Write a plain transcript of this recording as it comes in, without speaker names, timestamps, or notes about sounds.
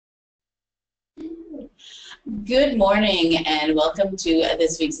Good morning and welcome to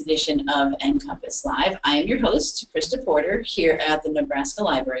this week's edition of NCompass Live. I am your host, Krista Porter, here at the Nebraska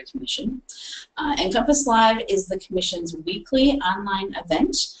Library Commission. NCompass Live is the Commission's weekly online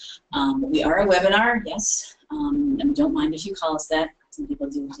event. We are a webinar, yes, and don't mind if you call us that. Some people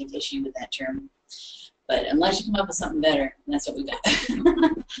do take issue with that term. But unless you come up with something better, that's what we got.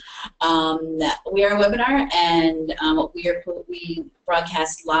 We are a webinar, and we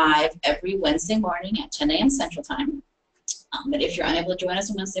broadcast live every Wednesday morning at 10 a.m. Central Time. But if you're unable to join us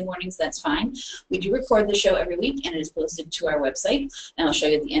on Wednesday mornings, that's fine. We do record the show every week, and it is posted to our website. And I'll show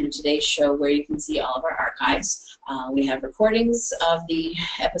you at the end of today's show where you can see all of our archives. We have recordings of the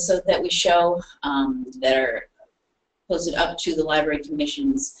episode that we show that are posted up to the Library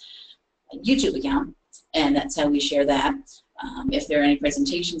Commission's YouTube account. And that's how we share that. If there are any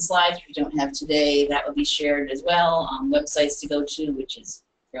presentation slides we don't have today, that will be shared as well on websites to go to, which is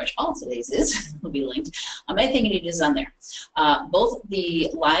pretty much all today's is, will be linked. Anything you need is on there. Both the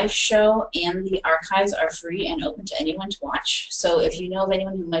live show and the archives are free and open to anyone to watch. So if you know of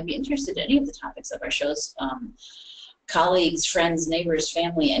anyone who might be interested in any of the topics of our shows, colleagues, friends, neighbors,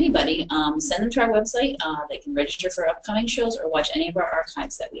 family, anybody, send them to our website. They can register for upcoming shows or watch any of our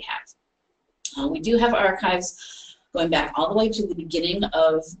archives that we have. We do have archives going back all the way to the beginning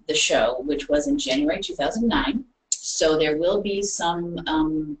of the show, which was in January 2009. So there will be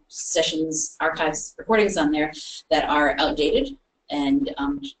some sessions, archives, recordings on there that are outdated, and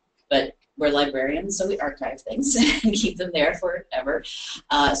but we're librarians, so we archive things and keep them there forever.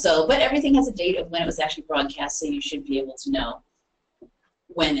 But everything has a date of when it was actually broadcast, so you should be able to know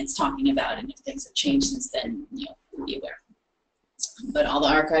when it's talking about, and if things have changed since then, you know, be aware. But all the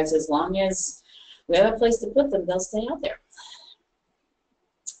archives, as long as we have a place to put them, they'll stay out there.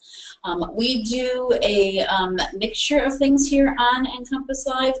 We do a mixture of things here on NCompass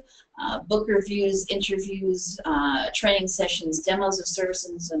Live. Book reviews, interviews, training sessions, demos of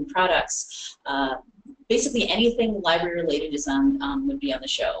services and products. Basically anything library related is on would be on the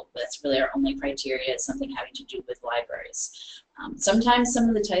show. That's really our only criteria. It's something having to do with libraries. Sometimes some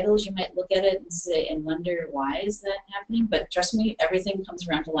of the titles you might look at it and say and wonder why is that happening, but trust me, everything comes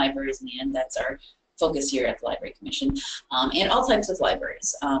around to libraries in the end. That's our focus here at the Library Commission, and all types of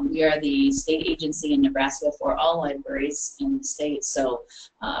libraries. We are the state agency in Nebraska for all libraries in the state, so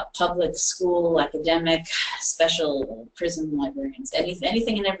public, school, academic, special, prison librarians,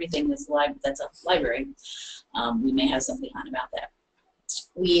 anything and everything that's a library. We may have something on about that.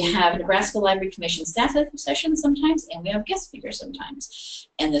 We have Nebraska Library Commission staff sessions sometimes, and we have guest speakers sometimes.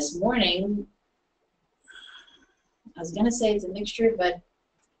 And this morning, I was going to say it's a mixture, but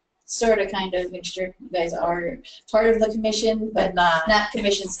sort of kind of mixture. You guys are part of the commission, but not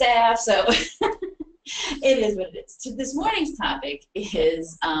commission staff, so it is what it is. This morning's topic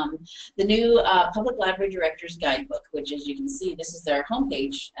is the new Public Library Director's Guidebook, which, as you can see, this is their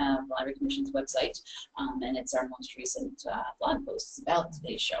homepage of the Library Commission's website, and it's our most recent blog posts about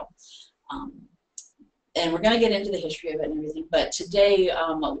today's show. And we're going to get into the history of it and everything, but today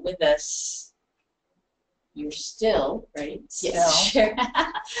with us, you're still, right? Yes, sure.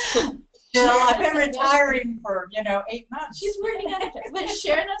 Still, I've been retiring for, 8 months. She's working on it. But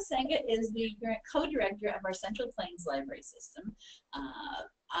Sharon Osenga is the co-director of our Central Plains Library System.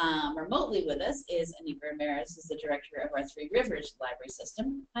 Remotely with us is Anneka Ramirez, who's the director of our Three Rivers Library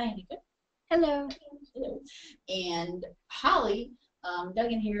System. Hi, Anneka. Hello. Hello. And Holli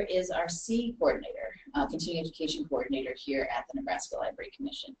Duggan here is our C coordinator, continuing education coordinator here at the Nebraska Library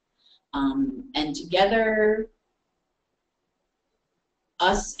Commission. And together,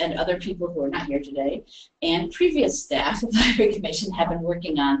 us and other people who are not here today, and previous staff of the Library Commission have been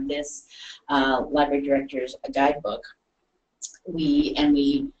working on this Library Director's Guidebook. We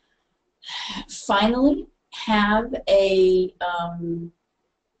finally have a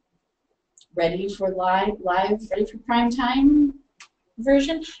ready for ready for prime time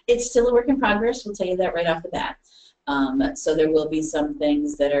version. It's still a work in progress. We'll tell you that right off the bat. So there will be some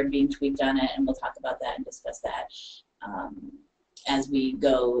things that are being tweaked on it, and we'll talk about that and discuss that as we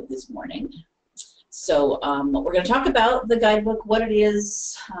go this morning. So we're going to talk about the guidebook, what it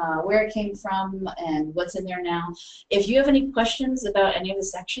is, where it came from, and what's in there now. If you have any questions about any of the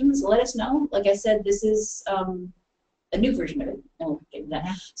sections, let us know. Like I said, this is a new version of it.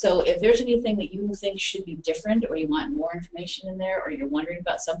 So if there's anything that you think should be different, or you want more information in there, or you're wondering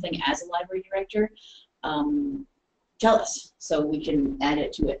about something as a library director, tell us so we can add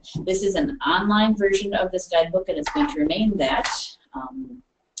it to it. This is an online version of this guidebook, and it's going to remain that.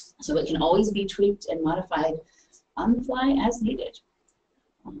 So it can always be tweaked and modified on the fly as needed.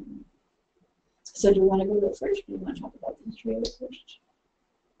 So do you want to go to it first, or do you want to talk about the history of it first?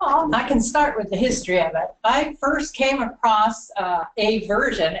 I can start with the history of it. I first came across a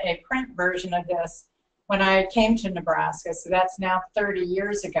print version of this when I came to Nebraska, so that's now 30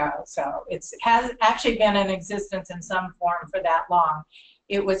 years ago. So it has actually been in existence in some form for that long.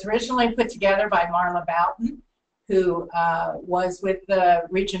 It was originally put together by Marla Boughton, who was with the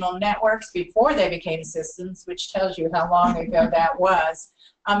regional networks before they became systems, which tells you how long ago that was.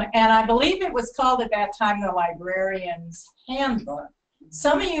 And I believe it was called at that time the Librarian's Handbook.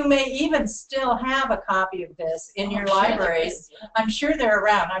 Some of you may even still have a copy of this in your libraries. I'm sure they're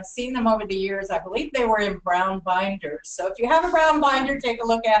around. I've seen them over the years. I believe they were in brown binders. So if you have a brown binder, take a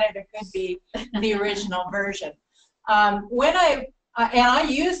look at it. It could be the original version. And I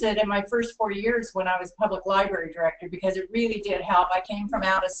used it in my first 4 years when I was public library director because it really did help. I came from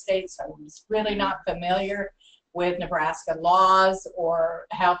out of state, so I was really not familiar with Nebraska laws or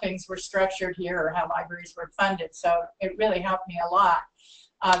how things were structured here or how libraries were funded. So it really helped me a lot.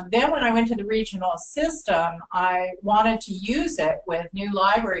 Then when I went to the regional system, I wanted to use it with new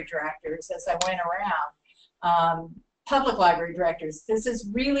library directors as I went around. Public library directors. This is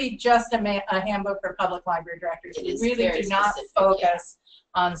really just a handbook for public library directors. We really do not focus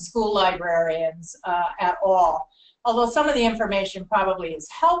on school librarians at all. Although some of the information probably is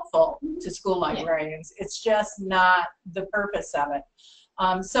helpful to school librarians, it's just not the purpose of it.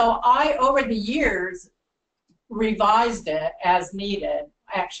 So I, over the years, revised it as needed.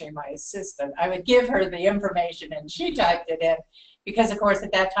 Actually, my assistant, I would give her the information and she typed it in because, of course,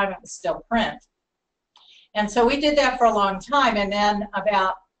 at that time it was still print. And so we did that for a long time. And then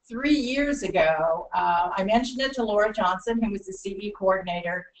about 3 years ago, I mentioned it to Laura Johnson, who was the CE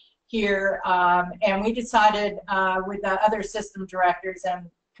coordinator here, and we decided with the other system directors and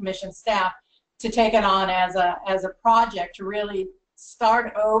commission staff to take it on as a project to really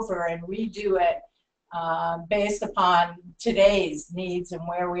start over and redo it based upon today's needs and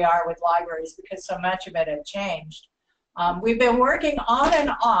where we are with libraries, because so much of it had changed. We've been working on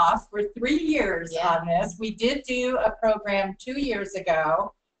and off for 3 years on this. We did do a program 2 years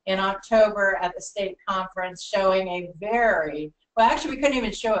ago in October at the state conference showing a very, well, actually we couldn't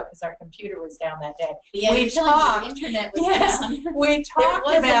even show it because our computer was down that day. Yeah, we talked, internet was down. We talked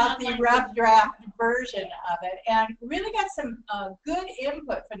about the rough draft version of it and really got some good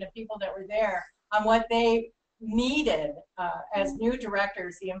input from the people that were there on what they needed as new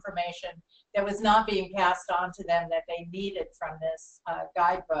directors, the information that was not being passed on to them that they needed from this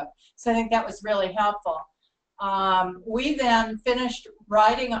guidebook. So I think that was really helpful. We then finished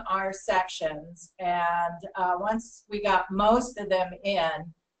writing our sections, and once we got most of them in,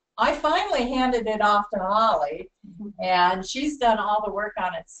 I finally handed it off to Holli, and she's done all the work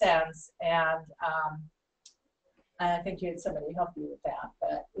on it since, and I think you had somebody help you with that,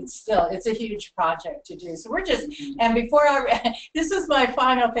 but it's a huge project to do. So we're just, and before this is my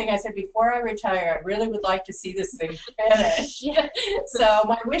final thing, I said, before I retire, I really would like to see this thing finished. So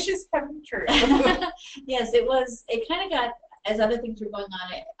my wishes come true. Yes, it kind of got, as other things were going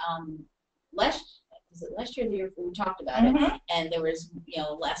on, last year, the year before, we talked about it, and there was,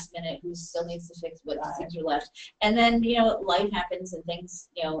 last minute who still needs to fix what things are left, and then, life happens and things,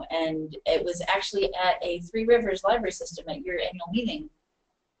 and it was actually at a Three Rivers library system at your annual meeting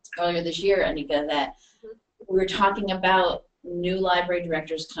earlier this year, Anneka, that we were talking about new library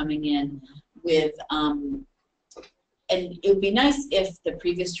directors coming in with, and it would be nice if the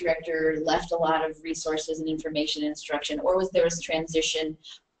previous director left a lot of resources and information and instruction, or there was transition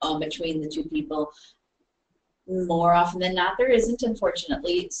between the two people. More often than not, there isn't,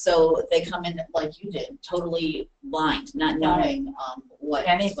 unfortunately. So they come in like you did, totally blind, not knowing what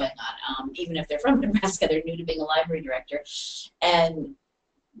is going on. Even if they're from Nebraska, they're new to being a library director. And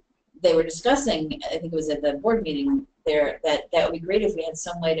they were discussing, I think it was at the board meeting there, that would be great if we had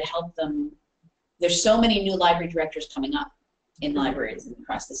some way to help them. There's so many new library directors coming up in libraries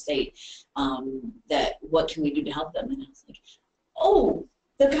across the state that what can we do to help them? And I was like, oh,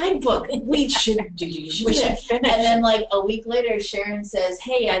 the guidebook, we should finish. And then like a week later, Sharon says,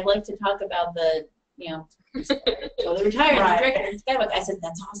 hey, I'd like to talk about the, totally retired director's guidebook. I said,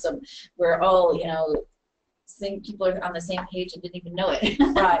 that's awesome. We're all, people are on the same page and didn't even know it.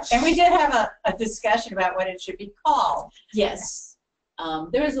 Right. And we did have a discussion about what it should be called. Yes.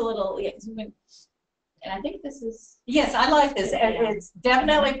 There was a little, and I think this is. Yes, I like this. It's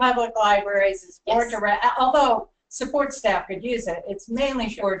definitely public libraries. It's for direct, although support staff could use it. It's mainly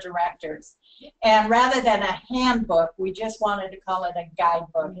for directors. And rather than a handbook, we just wanted to call it a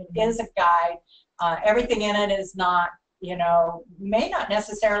guidebook. It is a guide. Everything in it is not you know, may not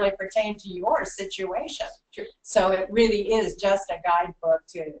necessarily pertain to your situation. Sure. So it really is just a guidebook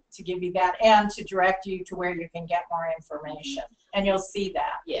to give you that and to direct you to where you can get more information. And you'll see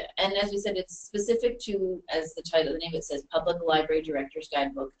that. Yeah, and as we said, it's specific to, as the title, the name it says, Public Library Director's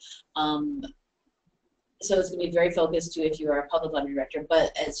Guidebook. So it's going to be very focused to if you are a public library director,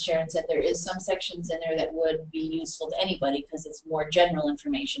 but as Sharon said, there is some sections in there that would be useful to anybody because it's more general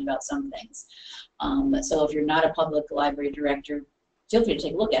information about some things. So if you're not a public library director, feel free to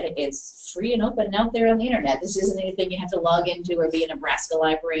take a look at it. It's free and open and out there on the internet. This isn't anything you have to log into or be a Nebraska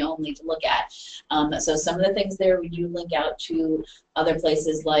library only to look at. So some of the things there, we do link out to other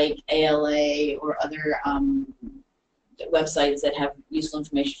places like ALA or other websites that have useful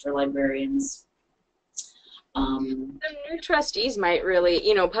information for librarians. Some new trustees might really,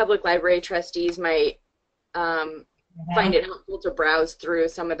 you know, public library trustees might find it helpful to browse through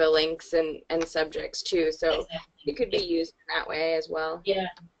some of the links and subjects too. So Exactly. it could be used in that way as well. Yeah,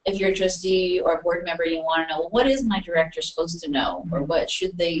 if you're a trustee or a board member, you want to know, well, what is my director supposed to know, or what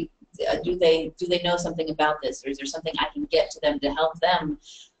should they do they know something about this, or is there something I can get to them to help them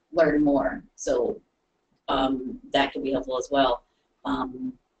learn more? So that can be helpful as well.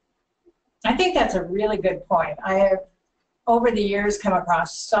 I think that's a really good point. I have, over the years, come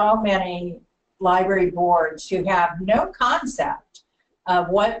across so many library boards who have no concept of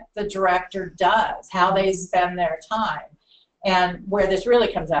what the director does, how they spend their time. And where this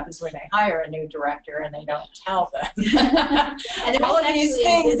really comes up is when they hire a new director and they don't tell them. And all of these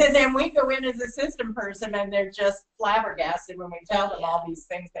things, and then we go in as a system person and they're just flabbergasted when we tell them all these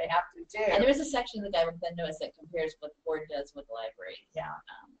things they have to do. And there is a section in the guidebook that notice that compares what the board does with the library. Yeah.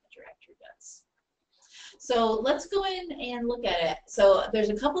 The director does. So let's go in and look at it. So there's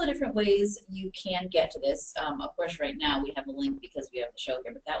a couple of different ways you can get to this. Of course, right now we have a link because we have the show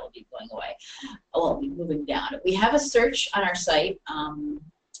here, but that will be going away. Oh, we'll be moving down. We have a search on our site.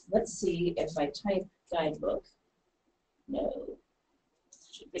 Let's see if I type guidebook. No.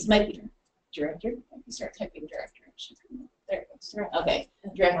 This might be director. Let me start typing director. There it goes. Okay.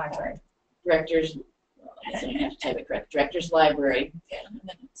 Directors. I guess I don't have to type it correct. Director's Library.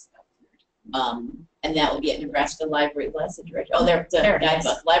 And that will be at Nebraska Library. What's the director? Oh, there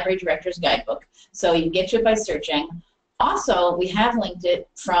Guidebook. Library Director's Guidebook. So you can get to it by searching. Also, we have linked it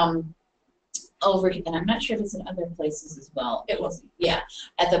from over, and I'm not sure if it's in other places as well. It was, yeah.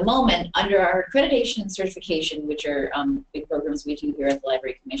 At the moment, under our accreditation and certification, which are big programs we do here at the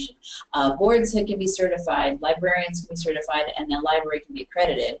Library Commission, boards can be certified, librarians can be certified, and the library can be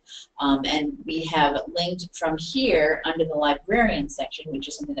accredited. And we have linked from here under the librarian section, which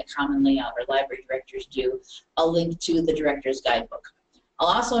is something that commonly our library directors do, a link to the Director's Guidebook. I'll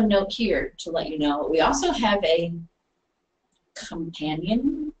also note here to let you know, we also have a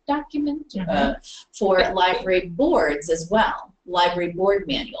companion document for library boards as well, library board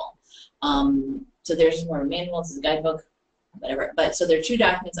manual. So there's more manuals, a guidebook, whatever. But so there are two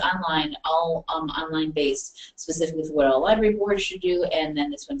documents online, all online based, specifically for what a library board should do, and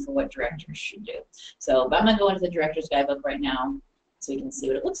then this one for what directors should do. So but I'm going to go into the Director's Guidebook right now so you can see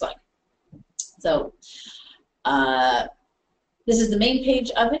what it looks like. So this is the main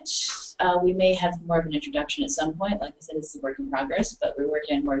page of it. We may have more of an introduction at some point. Like I said, it's a work in progress, but we're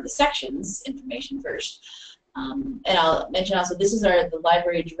working on more of the sections information first. And I'll mention also, this is the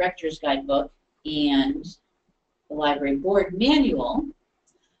Library Director's Guidebook and the Library Board Manual.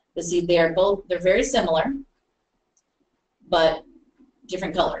 You see, they're very similar, but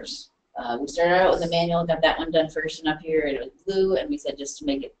different colors. We started out with the manual, got that one done first, and up here it was blue, and we said just to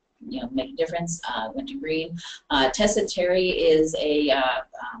make it, make a difference, went to green. Tessa Terry is a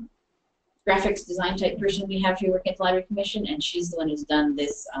graphics design type person we have here working at the Library Commission, and she's the one who's done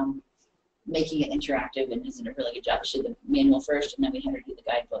this, making it interactive, and has done a really good job. She did the manual first, and then we had her do the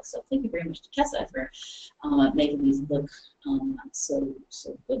guidebook. So thank you very much to Tessa for making these look so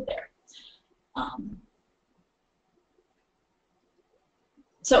good there.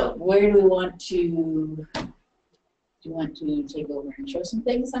 So where do we want to? Do you want to take over and show some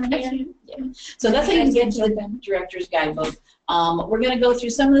things on here? Yeah. So that's how you can get to the Director's Guidebook. We're going to go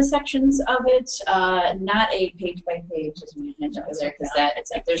through some of the sections of it, not a page by page as we mentioned earlier,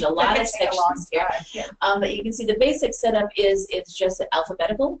 because there's a lot of sections here. But you can see the basic setup is it's just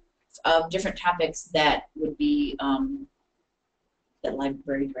alphabetical of different topics that would be that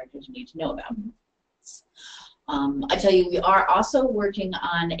library directors need to know about. I tell you, we are also working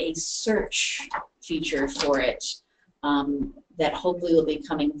on a search feature for it. That hopefully will be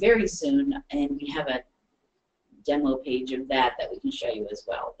coming very soon, and we have a demo page of that we can show you as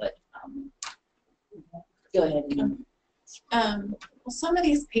well. But go ahead. Well, some of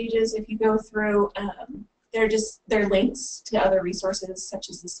these pages, if you go through, they're links to other resources such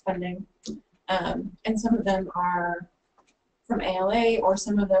as this funding. And some of them are from ALA, or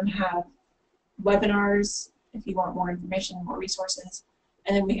some of them have webinars if you want more information and more resources.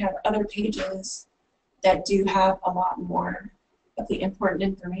 And then we have other pages that do have a lot more of the important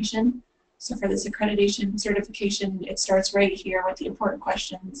information. So for this accreditation certification, it starts right here with the important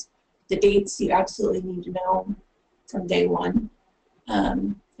questions, the dates you absolutely need to know from day one.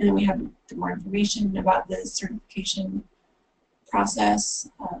 And then we have more information about the certification process,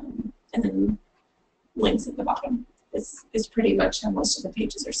 and then links at the bottom. It's pretty much how most of the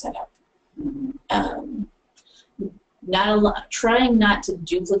pages are set up. Trying not to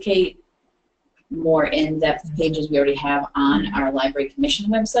duplicate more in-depth pages we already have on our Library Commission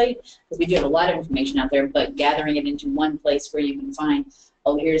website, because we do have a lot of information out there, but gathering it into one place where you can find,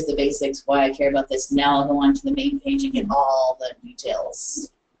 oh, here's the basics, why I care about this. Now I'll go on to the main page and get all the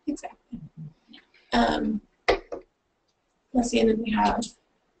details. Exactly. Let's see, and then we have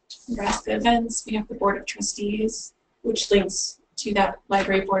Nebraska events. We have the Board of Trustees, which links to that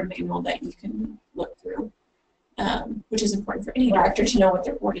library board manual that you can look through, which is important for any director to know what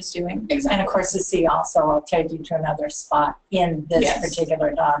their board is doing. Exactly. And of course, the C also will take you to another spot in this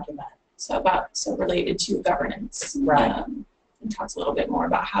particular document. So related to governance. Right. And talks a little bit more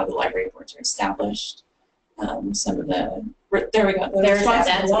about how the library boards are established. Some of the, there we go.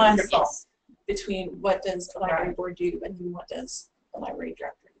 That's wonderful. Yes. Between what does the library board do and then what does the library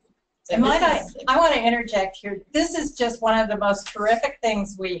director do. So and I want to interject here. This is just one of the most terrific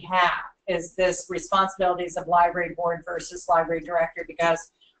things we have, is this responsibilities of library board versus library director,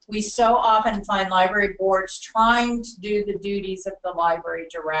 because we so often find library boards trying to do the duties of the library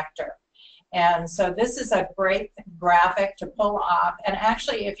director. And so this is a great graphic to pull off. And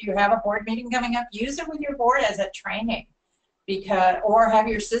actually, if you have a board meeting coming up, use it with your board as a training, or have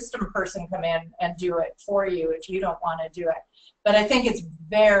your system person come in and do it for you if you don't want to do it. But I think it's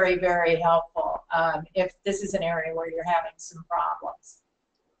very, very helpful if this is an area where you're having some problems.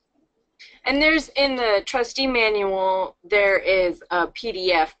 And there's, in the trustee manual, there is a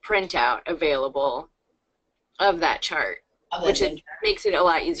PDF printout available of that chart, which makes it a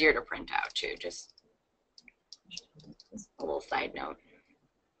lot easier to print out too. Just a little side note.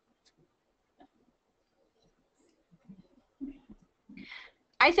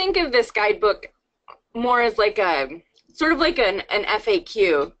 I think of this guidebook more as like a sort of like an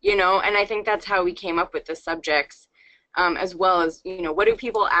FAQ, you know, and I think that's how we came up with the subjects, as well as, you know, what do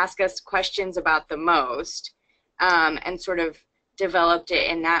people ask us questions about the most, and sort of developed it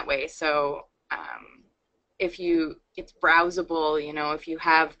in that way. So it's browsable, you know, if you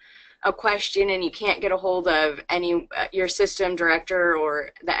have a question and you can't get a hold of your system director or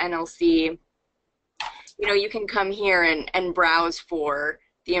the NLC, you know, you can come here and browse for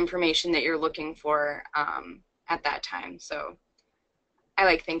the information that you're looking for at that time. So I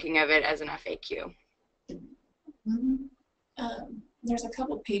like thinking of it as an FAQ. There's a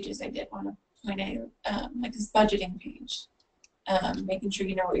couple of pages I did want to point out, like this budgeting page, making sure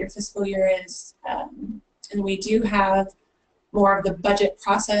you know what your fiscal year is. And we do have more of the budget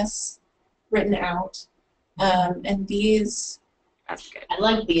process written out. And these, that's good. I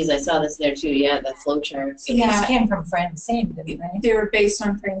like these. I saw this there too. Yeah, the flow charts. Yeah, these came from Francine, didn't they? They were based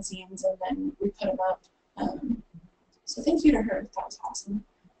on Francine's, and then we put them up. So thank you to her. That was awesome.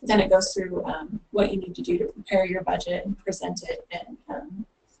 But then it goes through what you need to do to prepare your budget and present it, and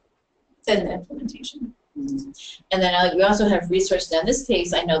then the implementation. And then we also have resources. Now in this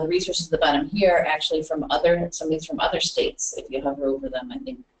case, I know the resources at the bottom here are actually from some of these from other states. If you hover over them, I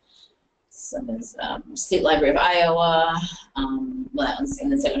think some is State Library of Iowa, well, that one's in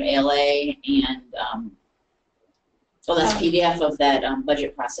the second ALA, and well, that's PDF of that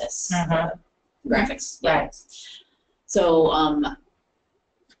budget process graphics. Yeah. Right. So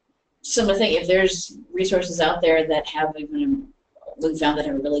some of the thing, if there's resources out there that have even we found that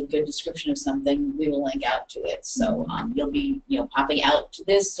have a really good description of something, we will link out to it. So you'll be, you know, popping out to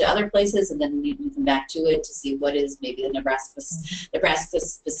this to other places, and then you can come back to it to see what is maybe the Nebraska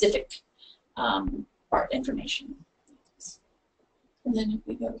specific part information. And then if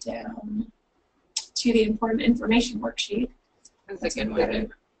we go down to the important information worksheet. That's a good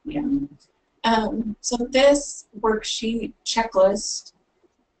one. Yeah. So this worksheet checklist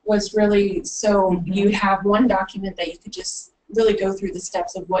was really so you have one document that you could just really go through the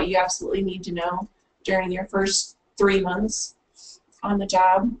steps of what you absolutely need to know during your first 3 months on the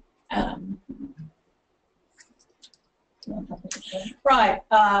job. Right.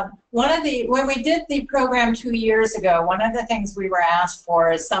 When we did the program 2 years ago, one of the things we were asked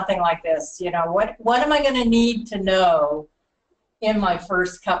for is something like this. You know, what am I going to need to know in my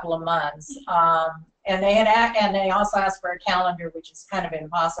first couple of months? And they also asked for a calendar, which is kind of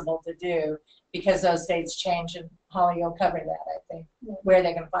impossible to do because those dates change, and Holly, you'll cover that, I think, where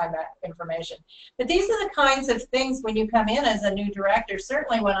they can find that information. But these are the kinds of things when you come in as a new director.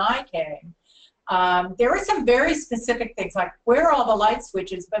 Certainly when I came, there were some very specific things like where are all the light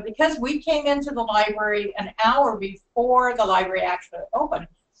switches, but because we came into the library an hour before the library actually opened,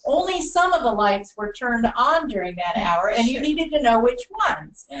 only some of the lights were turned on during that hour, and you needed to know which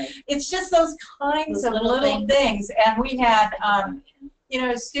ones. Right. It's just those kinds of little things. And we had, you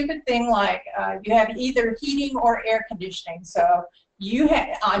know, a stupid thing like you have either heating or air conditioning. So you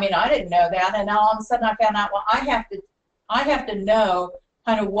had, I mean, I didn't know that, and now all of a sudden I found out, well, I have to know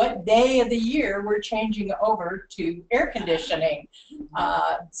kind of what day of the year we're changing over to air conditioning.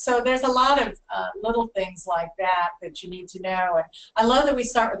 So there's a lot of little things like that that you need to know. And I love that we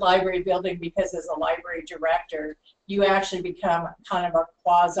start with library building because as a library director, you actually become kind of a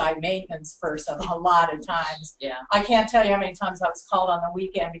quasi-maintenance person a lot of times. Yeah. I can't tell you how many times I was called on the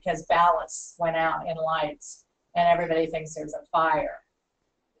weekend because ballasts went out in lights and everybody thinks there's a fire.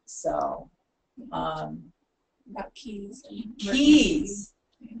 So, about keys. keys.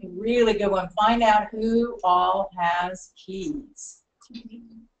 A really good one. Find out who all has keys.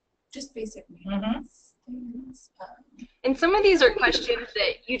 Just basic maintenance things. And some of these are questions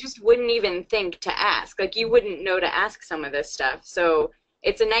that you just wouldn't even think to ask. Like, you wouldn't know to ask some of this stuff. So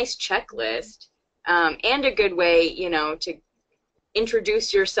it's a nice checklist and a good way, you know, to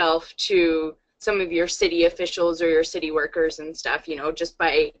introduce yourself to some of your city officials or your city workers and stuff, you know, just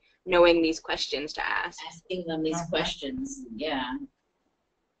by knowing these questions to ask. Asking them these questions, yeah.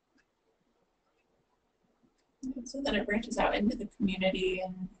 So then it branches out into the community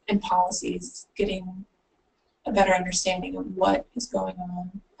and policies, getting a better understanding of what is going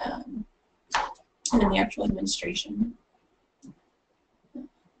on, and then the actual administration.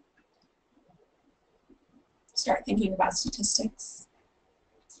 Start thinking about statistics.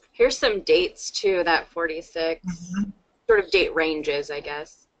 Here's some dates too, that 46 sort of date ranges, I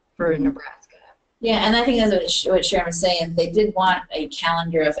guess, for Nebraska. Yeah, and I think that's what Sharon was saying. They did want a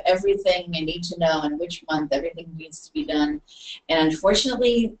calendar of everything you need to know and which month everything needs to be done. And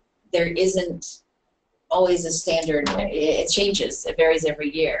unfortunately, there isn't always a standard. It changes. It varies every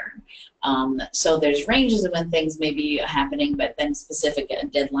year. So there's ranges of when things may be happening, but then specific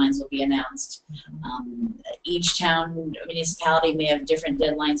deadlines will be announced. Each town, municipality may have different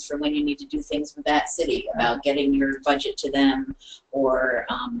deadlines for when you need to do things with that city about getting your budget to them, or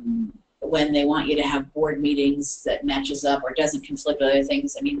when they want you to have board meetings that matches up or doesn't conflict with other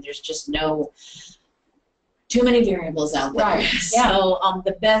things. I mean, there's just too many variables out there. Right. Yeah. So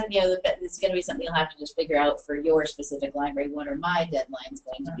the best, it's going to be something you'll have to just figure out for your specific library. What are my deadlines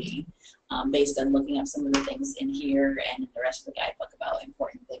going to be, based on looking up some of the things in here and in the rest of the guidebook about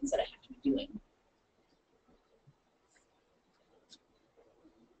important things that I have to be doing.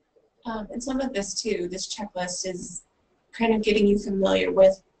 And some of this too, this checklist is kind of getting you familiar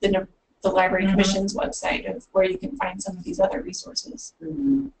with the Library Commission's website of where you can find some of these other resources.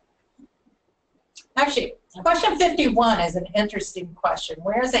 Actually, question 51 is an interesting question.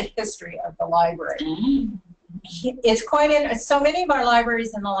 Where's a history of the library? It's quite interesting. So many of our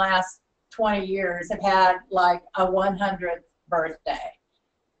libraries in the last 20 years have had like a 100th birthday,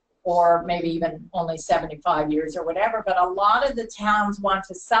 or maybe even only 75 years or whatever, but a lot of the towns want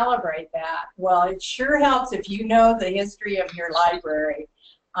to celebrate that. Well, it sure helps if you know the history of your library.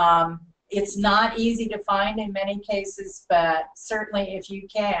 It's not easy to find in many cases, but certainly if you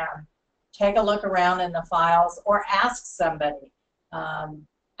can, take a look around in the files or ask somebody.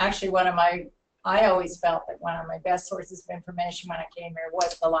 Actually, I always felt that one of my best sources of information when I came here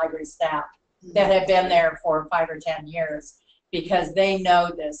was the library staff that had been there for 5 or 10 years, because they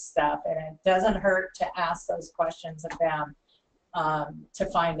know this stuff, and it doesn't hurt to ask those questions of them to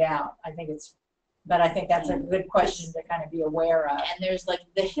find out. But I think that's a good question to kind of be aware of. And there's like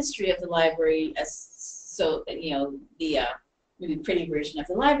the history of the library, so the maybe pretty version of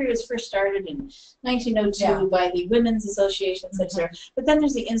the library was first started in 1902 by the Women's Association, etc. But then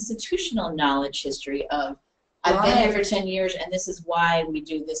there's the institutional knowledge history of, I've been here for 10 years, and this is why we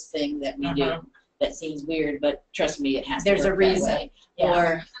do this thing that we do. That seems weird, but trust me, it has to work a reason. that way.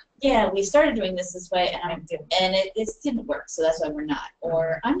 Or, we started doing this way, and it didn't work, so that's why we're not.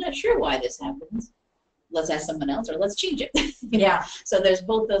 Or, I'm not sure why this happens. Let's ask someone else, or let's change it. So there's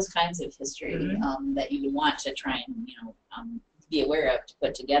both those kinds of history that you want to try and be aware of, to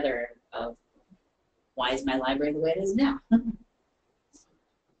put together of why is my library the way it is now.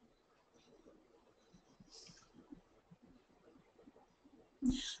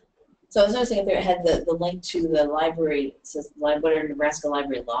 So I was noticing if there had the link to the library, it says what are Nebraska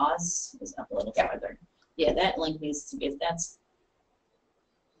Library laws, is up a little farther. Yeah, that link needs to be, if that's,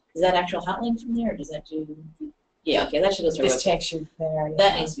 is that actual hot link from there, or does that do, yeah, okay, that should go through. This takes you there. Yeah.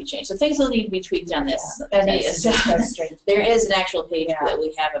 That needs to be changed. So things will need to be tweaked on this. Yeah. And it's just go straight. There is an actual page Yeah. that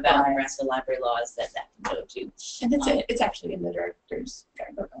we have about Right. Nebraska library laws that can go to. And it's actually in the director's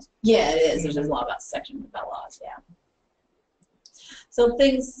guidebook. Yeah, it is. There's a law about section about laws, yeah. So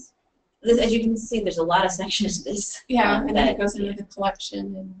things, as you can see, there's a lot of sections to this. Yeah, and then it goes into the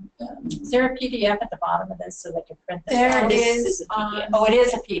collection. And Is there a PDF at the bottom of this so they can print this there out? it This is. is a PDF. Oh, it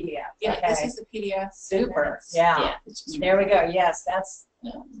is a PDF. Yeah, Okay. this is the PDF. Super. Yeah. Yeah. There we go. Yes, that's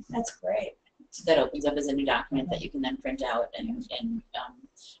great. So that opens up as a new document that you can then print out and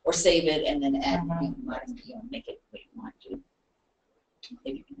or save it and then add, make it what you want to.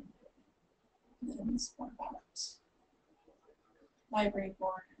 If you can. And then this one about library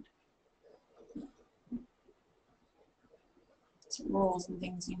board. Some rules and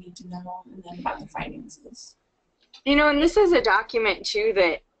things you need to know, and then about the finances. You know, and this is a document too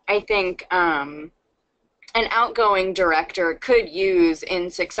that I think an outgoing director could use in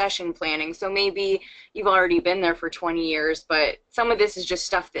succession planning. So maybe you've already been there for 20 years, but some of this is just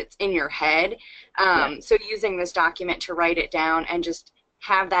stuff that's in your head. So using this document to write it down and just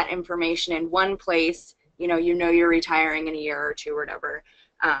have that information in one place, you know you're retiring in a year or two or whatever.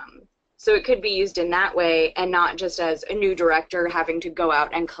 So it could be used in that way and not just as a new director having to go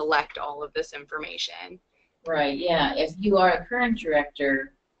out and collect all of this information. Right, yeah. If you are a current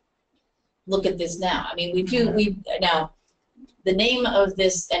director, look at this now. I mean, now, the name of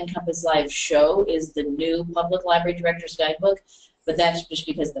this NCompass Live show is the new Public Library Director's Guidebook, but that's just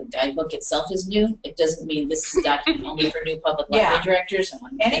because the guidebook itself is new. It doesn't mean this is a document only for new public library directors. I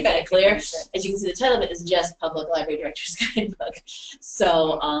want to make that clear. As you can see, the title of it is just Public Library Director's Guidebook.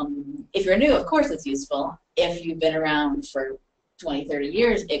 So if you're new, of course it's useful. If you've been around for 20, 30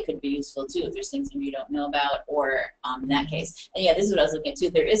 years, it could be useful too if there's things that you don't know about, or in that case. And yeah, this is what I was looking at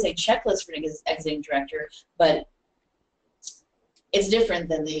too. There is a checklist for an exiting director, but it's different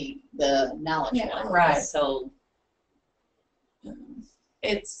than the knowledge one. Right. So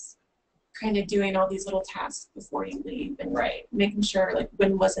it's kind of doing all these little tasks before you leave, and making sure, like,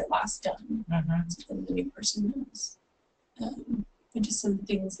 when was it last done, so then the new person knows. And just some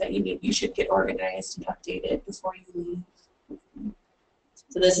things that you should get organized and updated before you leave.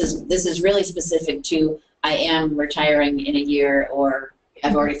 So this is really specific to, I am retiring in a year, or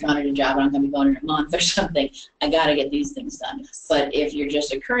I've already found a job and I'm going to be going in a month or something. I got to get these things done. But if you're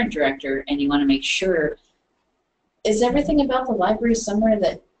just a current director and you want to make sure, is everything about the library somewhere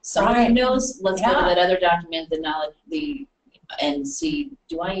that someone knows? Let's go to that other document, the knowledge, and see,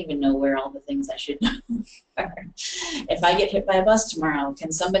 do I even know where all the things I should know are? If I get hit by a bus tomorrow,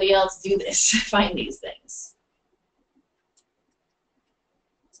 can somebody else do this? Find these things.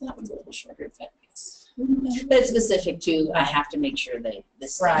 So that one's a little shorter, but But it's specific to, I have to make sure that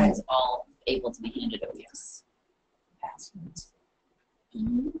this thing is all able to be handed over. yes. Passwords.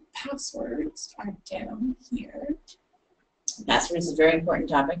 Passwords are down here. Passwords is a very important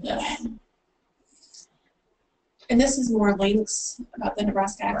topic. And this is more links about the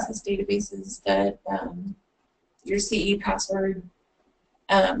Nebraska Access databases, that your CE password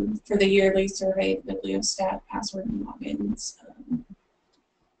for the yearly survey, bibliostat password and logins,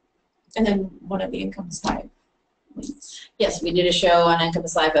 and then one of the NCompass Live links. Yes, we did a show on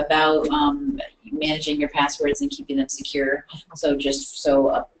NCompass Live about managing your passwords and keeping them secure. So just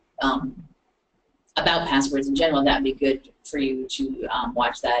about passwords in general, that would be good for you to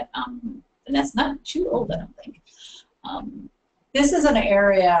watch that. And that's not too old, I don't think. This is an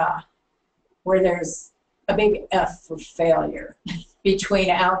area where there's a big F for failure between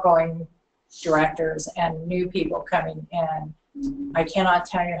outgoing directors and new people coming in. I cannot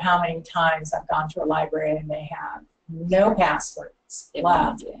tell you how many times I've gone to a library and they have no passwords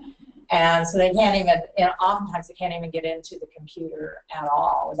left. And so they can't even, and oftentimes they can't even get into the computer at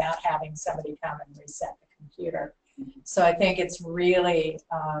all without having somebody come and reset the computer. So I think it's really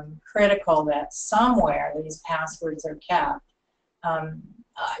critical that somewhere these passwords are kept.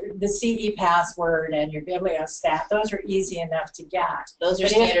 The CE password and your bibliostat, those are easy enough to get. Those are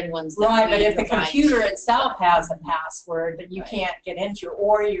standard ones. Right, but if the computer itself has a password that you can't get into,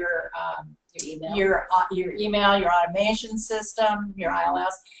 or your email, your automation system, your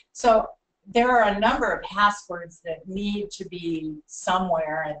ILS. So there are a number of passwords that need to be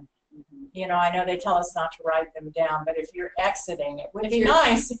somewhere, and You know, I know they tell us not to write them down, but if you're exiting, it would be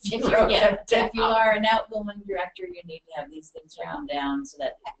nice if you wrote them down. If you are an outgoing director, you need to have these things written down so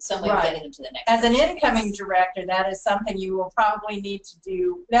that some way of getting them to the next. As an incoming director, that is something you will probably need to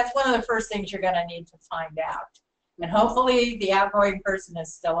do. That's one of the first things you're going to need to find out. And hopefully the outgoing person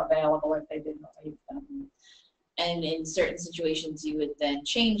is still available if they didn't leave them. And in certain situations, you would then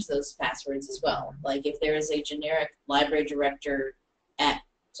change those passwords as well. Like if there is a generic library director at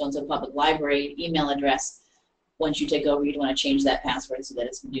so-and-so public library email address, once you take over, you'd want to change that password so that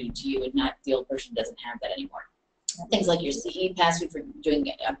it's new to you and not the old person doesn't have that anymore. Things like your CE password for doing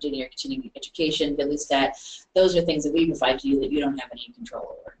updating your continuing education, BILISTAT, those are things that we provide to you that you don't have any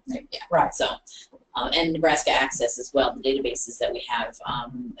control over. Right. Yeah. Right. So, and Nebraska Access as well, the databases that we have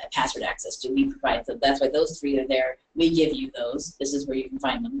password access to, we provide. So that's why those three are there. We give you those. This is where you can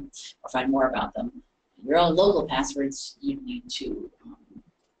find them or find more about them. Your own local passwords, you need to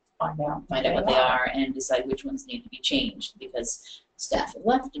find out what they are and decide which ones need to be changed because staff have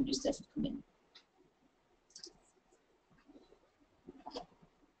left and new staff have come in.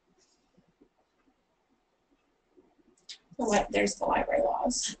 There's the library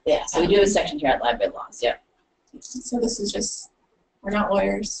laws. Yeah, so we do have a section here at library laws, yeah. So this is just, we're not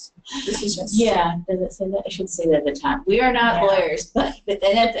lawyers. This is just. Yeah, does it say that? I should say that at the top. We are not lawyers, but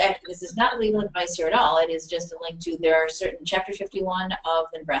this is not legal advice here at all. It is just a link to, there are certain, Chapter 51 of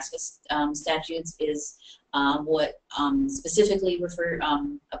the Nebraska statutes is what specifically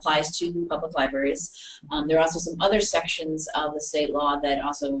applies to public libraries. There are also some other sections of the state law that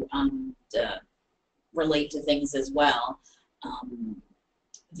also relate to things as well.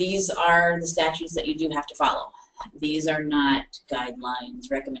 These are the statutes that you do have to follow. These are not guidelines,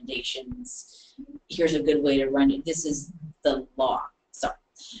 recommendations. Here's a good way to run it. This is the law. So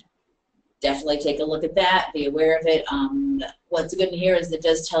definitely take a look at that. Be aware of it. What's good to hear is it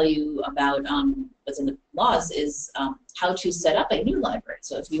does tell you about what's in the laws is how to set up a new library.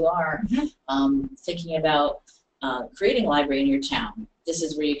 So if you are thinking about creating a library in your town, this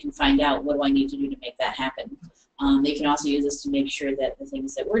is where you can find out what do I need to do to make that happen. They can also use this to make sure that the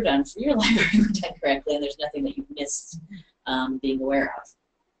things that were done for your library were done correctly and there's nothing that you've missed being aware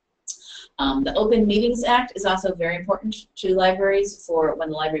of. The Open Meetings Act is also very important to libraries for when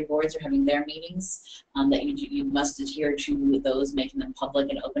the library boards are having their meetings, that you must adhere to those, making them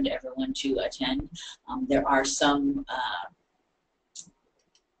public and open to everyone to attend. There are some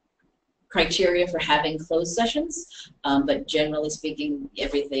criteria for having closed sessions, but generally speaking,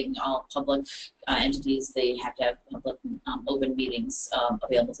 everything, all public entities, they have to have public open meetings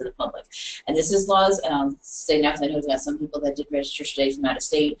available to the public. And this is laws, and I'll say now because I know we've got some people that did register today from out of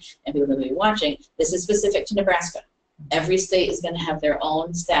state and people that may be watching, this is specific to Nebraska. Every state is going to have their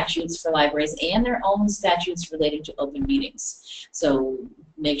own statutes for libraries and their own statutes relating to open meetings. So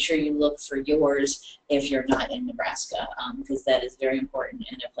make sure you look for yours if you're not in Nebraska, because that is very important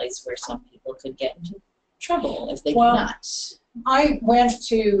in a place where some people could get into trouble if they cannot. I went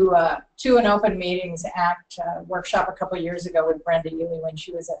to an Open Meetings Act workshop a couple years ago with Brenda Ely when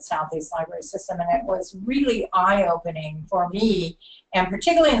she was at Southeast Library System, and it was really eye-opening for me, and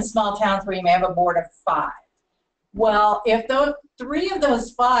particularly in small towns where you may have a board of 5. Well, if those 3 of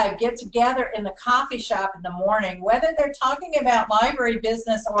those 5 get together in the coffee shop in the morning, whether they're talking about library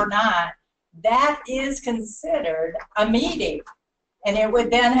business or not, that is considered a meeting, and it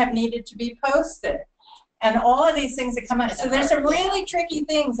would then have needed to be posted. And all of these things that come out. So there's some really tricky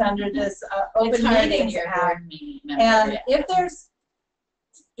things under this Open Meetings Act. And if there's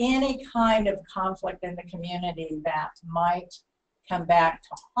any kind of conflict in the community that might come back to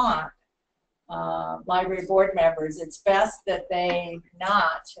haunt library board members, it's best that they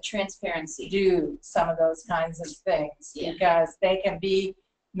not do some of those kinds of things, because they can be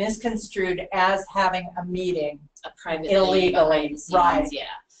misconstrued as having a meeting illegally. Right. Yeah.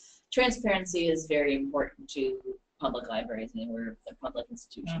 Transparency is very important to public libraries, and we're a public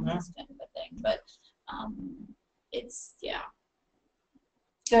institution, this kind of a thing. But it's, yeah.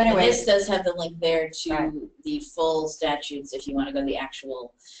 So anyway, this does have the link there to the full statutes if you want to go to the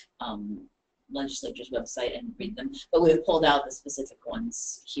actual legislature's website and read them. But we've pulled out the specific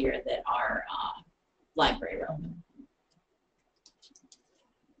ones here that are library relevant.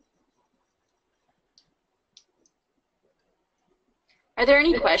 Are there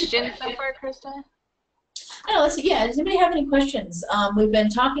any questions so far, Krista? Oh, let's see. Yeah, does anybody have any questions? We've been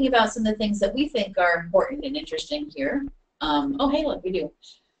talking about some of the things that we think are important and interesting here. Oh, hey, look, we do.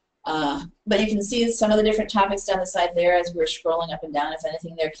 But you can see some of the different topics down the side there as we're scrolling up and down. If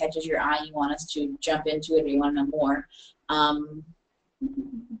anything there catches your eye, you want us to jump into it or you want to know more.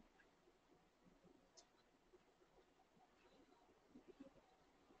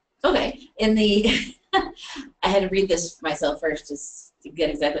 Okay, in the, I had to read this myself first to get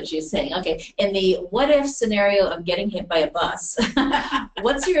exactly what she was saying. Okay, in the what if scenario of getting hit by a bus,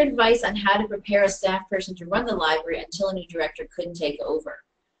 what's your advice on how to prepare a staff person to run the library until a new director couldn't take over?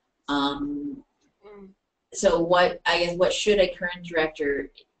 So what, I guess, what should a current director,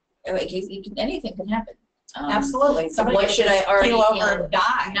 anything can happen. Absolutely. Somebody what should I already keel over and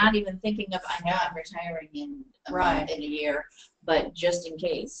die? Not even thinking of I'm retiring in in a year, but just in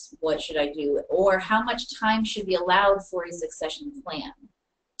case, what should I do? Or how much time should be allowed for a succession plan?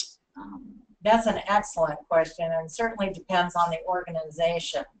 That's an excellent question, and certainly depends on the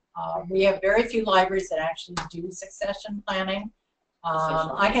organization. We have very few libraries that actually do succession planning.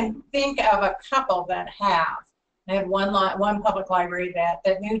 I can think of a couple that have. I had one public library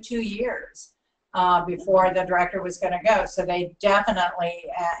that knew 2 years before the director was going to go. So they definitely,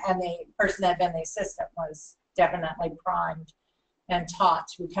 and the person that had been the assistant was definitely primed and taught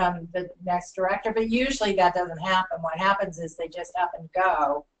to become the next director. But usually that doesn't happen. What happens is they just up and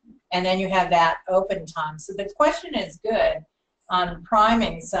go, and then you have that open time. So the question is good on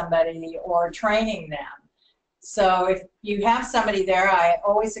priming somebody or training them. So if you have somebody there, I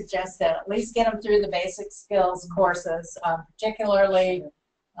always suggest that at least get them through the basic skills courses, particularly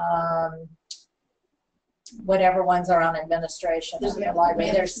whatever ones are on administration. There's several.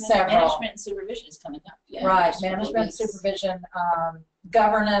 Management and supervision is coming up. Yeah, right, management, supervision,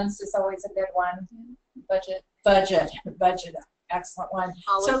 governance is always a good one. Budget, excellent one.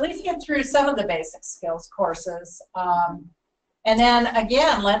 So at least get through some of the basic skills courses. And then,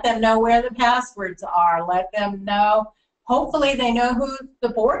 again, let them know where the passwords are. Let them know, hopefully they know who the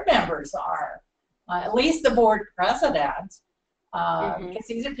board members are, at least the board president, because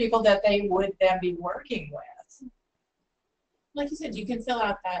these are people that they would then be working with. Like you said, you can fill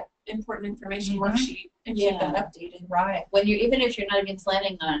out that important information worksheet and keep that updated. Right. When you're, even if you're not even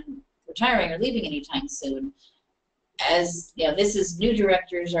planning on retiring or leaving anytime soon, as you know, this is new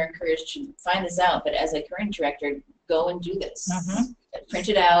directors are encouraged to find this out, but as a current director, go and do this. Print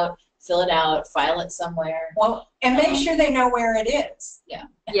it out, fill it out, file it somewhere. Well, and make sure they know where it is. Yeah.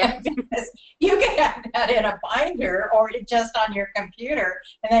 Yeah. Because you can have that in a binder or just on your computer,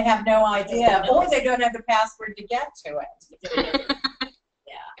 and they have no idea, or they don't have the password to get to it.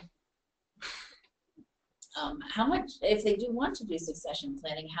 Yeah. How much, if they do want to do succession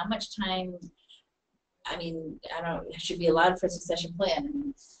planning, how much time? I mean, I don't know, should be allowed for a succession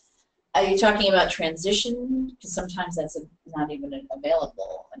plan. Are you talking about transition? Because sometimes that's not even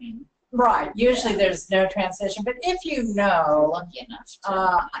available. I mean, right. Usually there's no transition, but if you know, lucky enough.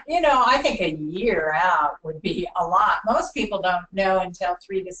 you know, I think a year out would be a lot. Most people don't know until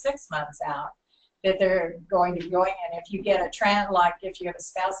 3 to 6 months out that they're going to be going. And if you get like if you have a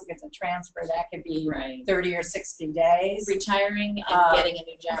spouse that gets a transfer, that could be 30 or 60 days. Retiring and getting a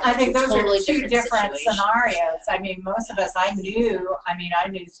new job. I think those totally are two different scenarios. I mean, most of us, I knew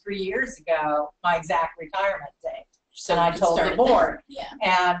 3 years ago my exact retirement date. So and I told the board. Yeah.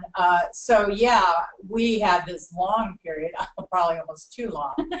 And so, yeah, we had this long period, probably almost too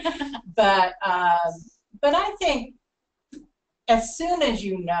long. But I think as soon as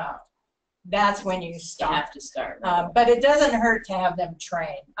you know, that's when you start. You have to start. But it doesn't hurt to have them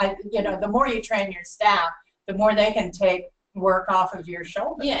train. You know, the more you train your staff, the more they can take work off of your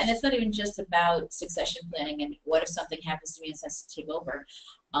shoulders. Yeah, and it's not even just about succession planning and what if something happens to me and has to take over.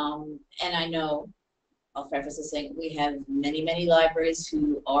 And I know, I'll preface this saying, we have many, many libraries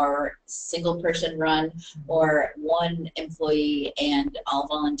who are single person run or one employee and all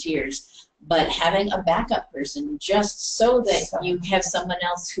volunteers. But having a backup person just so that you have someone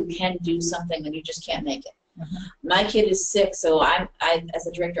else who can do something when you just can't make it. My kid is sick, so I as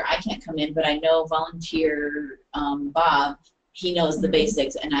a director, I can't come in, but I know volunteer Bob, he knows the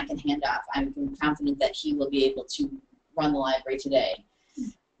basics and I can hand off. I'm confident that he will be able to run the library today.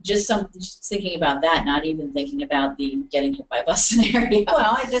 Just thinking about that, not even thinking about the getting hit by a bus scenario.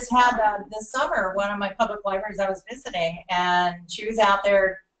 Well, I just had this summer, one of my public libraries I was visiting, and she was out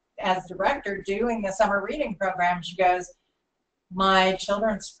there as director doing the summer reading program. She goes, my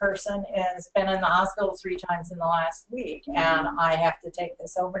children's person has been in the hospital 3 times in the last week, and I have to take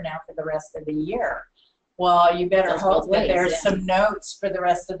this over now for the rest of the year. Well, you better hope that there's some notes for the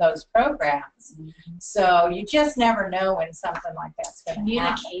rest of those programs. So you just never know when something like that's going to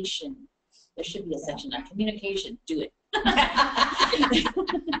happen. Communication. There should be a section on communication. Do it.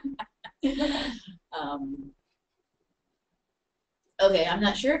 Okay, I'm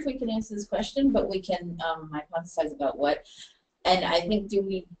not sure if we can answer this question, but we can hypothesize about what. And I think, I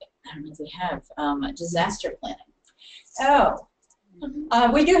don't know if we have, disaster planning. Oh,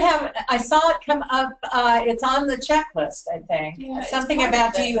 We do have, I saw it come up, it's on the checklist, I think. Yeah, something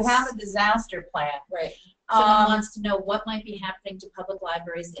about, do you have a disaster plan? Right. Someone wants to know what might be happening to public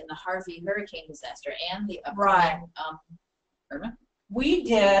libraries in the Harvey hurricane disaster and the upcoming Irma. We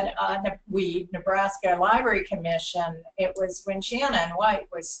did, Nebraska Library Commission, it was when Shannon White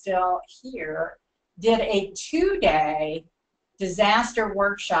was still here, did a 2-day disaster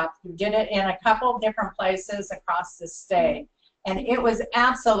workshop. We did it in a couple of different places across the state. And it was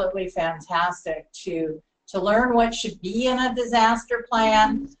absolutely fantastic to learn what should be in a disaster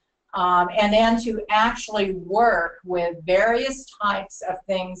plan, and then to actually work with various types of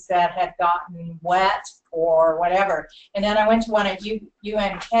things that had gotten wet or whatever. And then I went to one at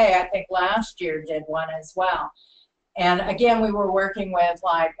UNK, I think last year did one as well. And again, we were working with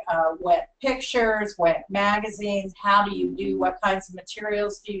like wet pictures, wet magazines, how do you do, what kinds of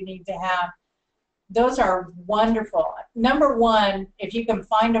materials do you need to have. Those are wonderful. Number one, if you can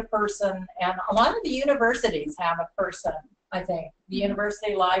find a person, and a lot of the universities have a person, I think. The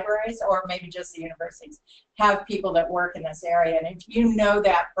university libraries, or maybe just the universities, have people that work in this area. And if you know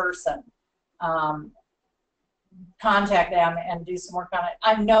that person, contact them and do some work on it.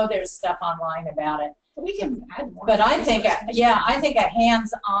 I know there's stuff online about it. We can add more. But I think, I think a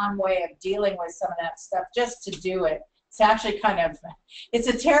hands-on way of dealing with some of that stuff, just to do it, it's actually kind of, it's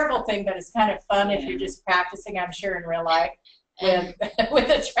a terrible thing, but it's kind of fun if you're just practicing, I'm sure, in real life with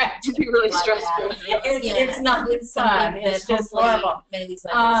a tractor. It'd be really stressful. It's not fun. It's just horrible.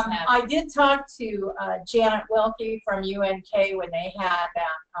 I did talk to Janet Wilkie from UNK when they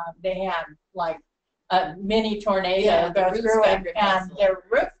had like a mini tornado go through and their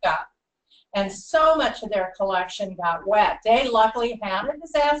roof got, and so much of their collection got wet. They luckily had a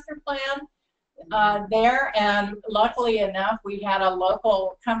disaster plan there, and luckily enough, we had a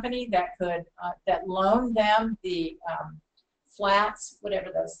local company that could that loaned them the flats, whatever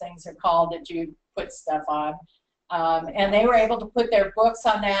those things are called that you put stuff on, and they were able to put their books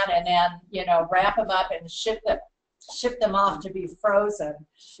on that, and then wrap them up and ship them off to be frozen.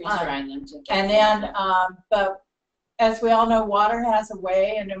 And then, but as we all know, water has a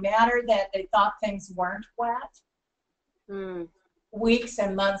way, and no matter that they thought things weren't wet, weeks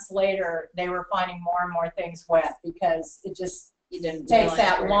and months later, they were finding more and more things wet because it just takes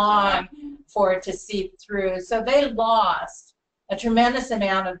that long for it to seep through. So they lost a tremendous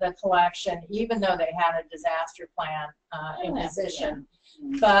amount of the collection, even though they had a disaster plan in position.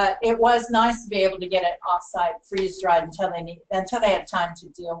 But it was nice to be able to get it off-site, freeze-dried until they had time to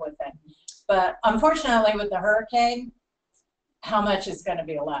deal with it. But unfortunately, with the hurricane, how much is going to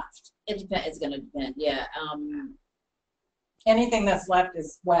be left? It's going to depend, yeah. Anything that's left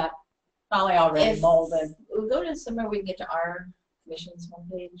is wet, probably already molded. We'll go to somewhere we can get to our commission's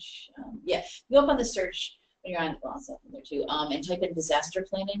homepage. Yeah, go up on the search when you're on, well, it's up there too, and type in disaster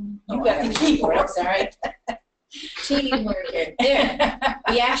planning. You got the keyboard. Sorry. Teamwork here. There.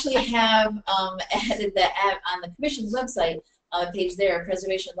 We actually have added the app on the commission's website. Page there,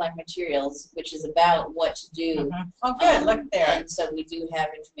 preservation of life materials, which is about what to do. Oh, good. Look there. And so we do have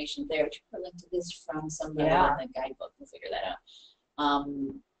information there, which we'll link to this from somebody in the guidebook. We'll figure that out.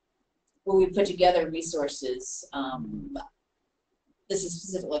 Where we put together resources. This is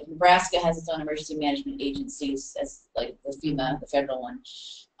specific. Like Nebraska has its own emergency management agencies, as like the FEMA, the federal one.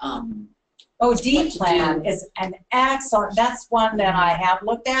 D-Plan is an excellent. That's one that I have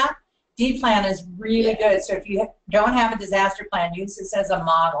looked at. D-Plan is really good. So if you don't have a disaster plan, use this as a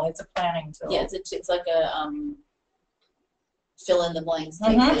model. It's a planning tool. Yeah, it's like a fill in the blanks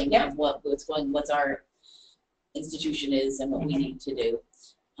type thing of what's our institution is and what we need to do.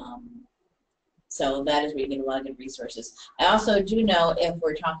 So that is where you get a lot of good resources. I also do know, if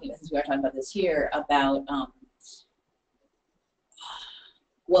we're talking, since we are talking about this here, about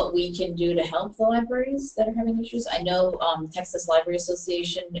what we can do to help the libraries that are having issues. I know Texas Library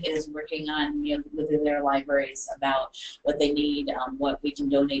Association is working on, within their libraries about what they need, what we can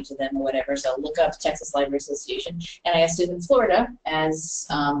donate to them or whatever. So look up Texas Library Association. And I asked it in Florida, as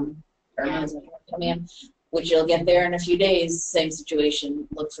which you'll get there in a few days, same situation,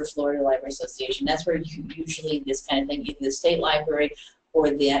 look for Florida Library Association. That's where usually this kind of thing, either the state library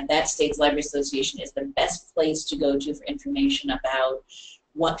or that state's library association is the best place to go to for information about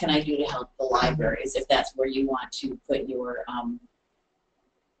what can I do to help the libraries, if that's where you want to put your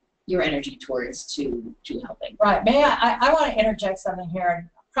energy towards to helping. Right. I want to interject something here.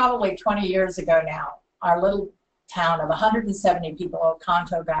 Probably 20 years ago now, our little town of 170 people,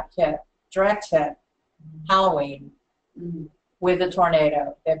 Oconto, got hit, direct hit, Halloween, with a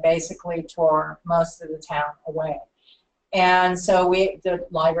tornado that basically tore most of the town away. And so the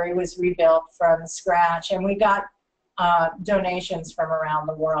library was rebuilt from scratch, and we got donations from around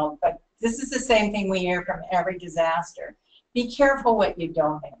the world, but this is the same thing we hear from every disaster. Be careful what you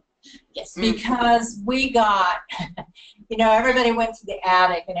donate. Yes. Because we got, you know, everybody went to the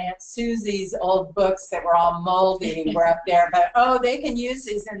attic and Aunt Susie's old books that were all moldy were up there, but oh, they can use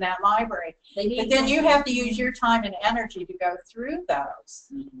these in that library. But then you have to use your time and energy to go through those,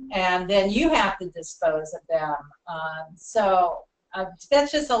 and then you have to dispose of them.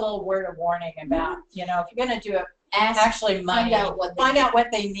 That's just a little word of warning about, you know, if you're going to do it, actually money, find out what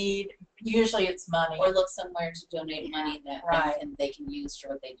they need. Usually it's money. Or look somewhere to donate money that they can use for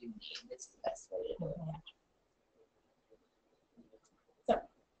what they do need. It's the best way to do it.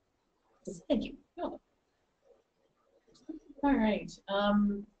 So, thank you. Oh. All right.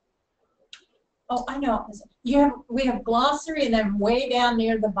 Oh, I know. We have glossary, and then way down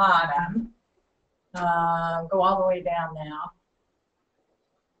near the bottom. Go all the way down now.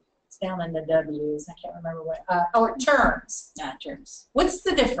 It's down in the W's. I can't remember what. Terms. Terms. What's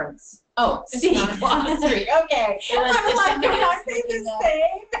the difference? Oh, it's C, not glossary. Okay. I'm like, can I say the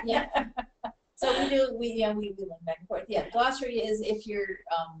same? Yeah. So we link back and forth. Yeah, glossary is if you're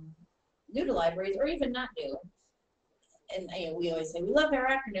new to libraries or even not new. And we always say we love our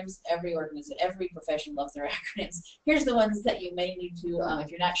acronyms. Every organization, every profession loves their acronyms. Here's the ones that you may need to,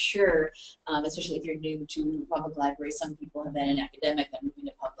 if you're not sure, especially if you're new to public library. Some people have been an academic that moving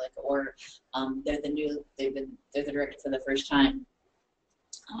to public, or they're the director for the first time.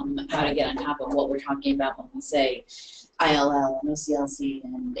 How to get on top of what we're talking about when we say ILL and OCLC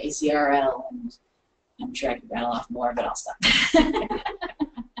and ACRL, and I'm sure I could rattle off more, but I'll stop.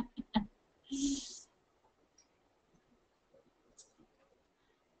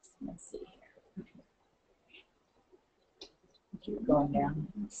 Let's see here. Keep going down.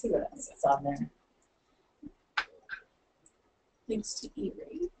 Let's see what else is on there. Thanks to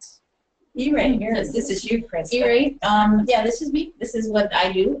E-rate. E-rate, here. This is you, Chris. E-rate, yeah, this is me. This is what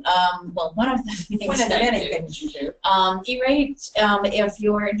I do. Well, one of the many things you do. E-rate, if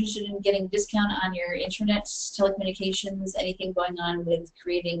you're interested in getting a discount on your internet, telecommunications, anything going on with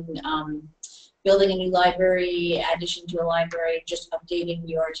creating, building a new library, addition to a library, just updating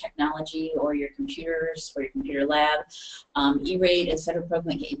your technology or your computers or your computer lab, E-rate is a federal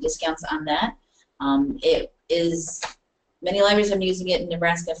program that get you discounts on that. It is. Many libraries have been using it in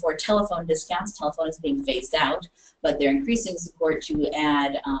Nebraska for telephone discounts. Telephone is being phased out, but they're increasing support to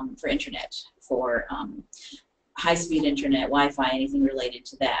add for internet, for high-speed internet, Wi-Fi, anything related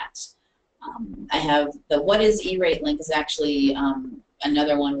to that. I have the What is E-rate link is actually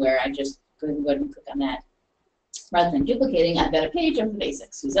another one where I just go ahead and click on that. Rather than duplicating, I've got a page of the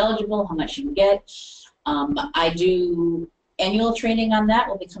basics. Who's eligible, how much you can get. I do annual training on that.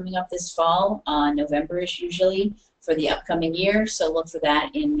 Will be coming up this fall, November-ish usually, for the upcoming year, so look for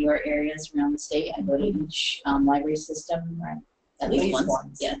that in your areas around the state. I go to each library system, at least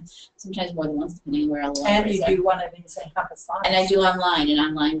once. Yeah, sometimes more than once, depending where all the libraries are. And you do one of these NCompass Live. And I do an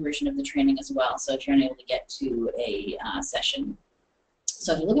online version of the training as well, so if you're unable to get to a session.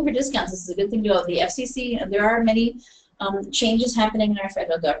 So if you're looking for discounts, this is a good thing to do. The FCC, there are many changes happening in our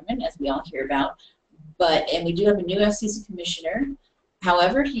federal government, as we all hear about, and we do have a new FCC commissioner.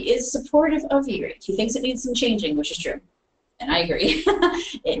 However, he is supportive of E-rate. He thinks it needs some changing, which is true, and I agree.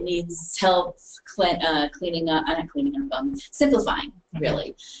 It needs help cleaning up, simplifying,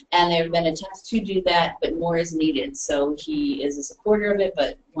 really. And there have been attempts to do that, but more is needed. So he is a supporter of it,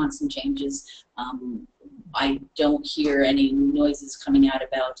 but wants some changes. I don't hear any noises coming out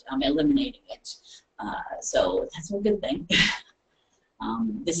about eliminating it. So that's a good thing.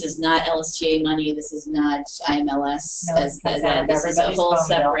 This is not LSTA money. This is not IMLS. No, this is a whole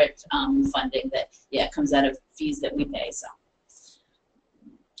separate funding that comes out of fees that we pay. So,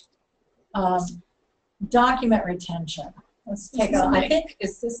 document retention. Let's take a. I think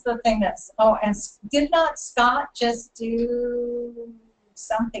is this the thing that's? Oh, and did not Scott just do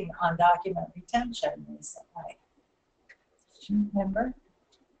something on document retention recently? Do you remember?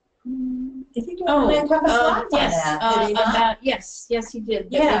 Did he do an NCompass Live yes, on that? yes, he did.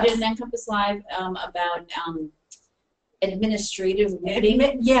 Yes. We did an NCompass Live about administrative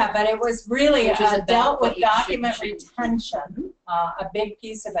meeting. Yeah, but it was really dealt with document should. retention, a big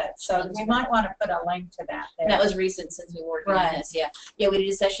piece of it. So we might want to put a link to that there. That was recent since we were working on this. Yeah, we did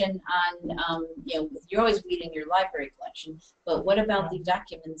a session on you're always weeding your library collection, but what about the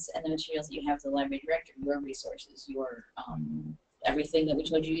documents and the materials that you have as the library director, your resources, your everything that we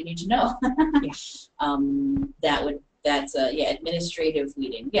told you need to know. That's administrative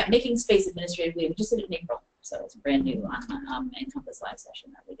weeding. Yeah, making space administrative weeding. We just did it in April, so it's brand new on NCompass Live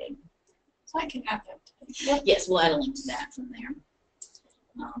session that we did. So I can add that. Yes, we'll add a link to that from there.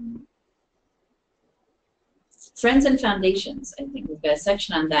 Friends and foundations, I think we've got a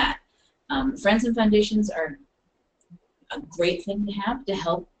section on that. Friends and foundations are a great thing to have to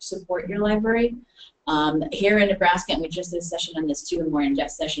help support your library. Here in Nebraska, and we just did a session on this too, a more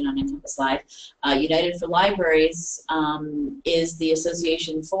in-depth session on NCompass Live. United for Libraries is the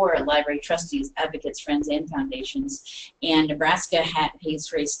association for library trustees, advocates, friends, and foundations. And Nebraska pays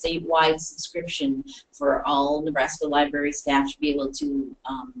for a statewide subscription for all Nebraska library staff to be able to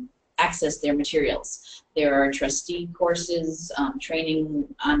access their materials. There are trustee courses, training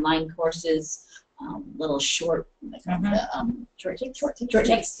online courses, little short, short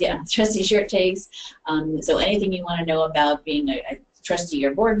takes, yeah, trustee short takes. So anything you want to know about being a trustee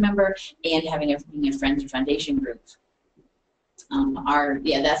or board member and being a friends or foundation group.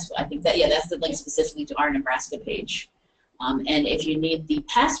 That's the link specifically to our Nebraska page. And if you need the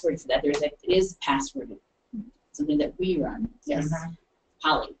password for that, it is password, something that we run. Yes,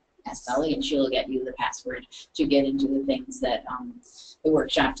 Holli. Ask Holli, and she'll get you the password to get into the things that the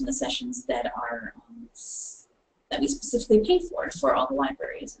workshops and the sessions that are that we specifically pay for all the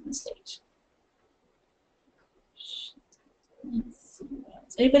libraries in the state.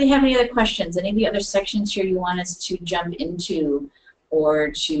 Does anybody have any other questions? Any of the other sections here you want us to jump into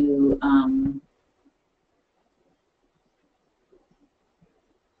or to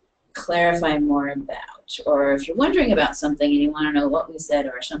clarify more about? Or if you're wondering about something and you want to know what we said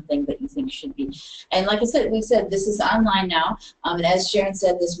or something that you think should be. And like I said, we said this is online now. And as Sharon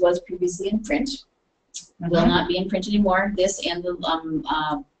said, this was previously in print. Will not be in print anymore. This and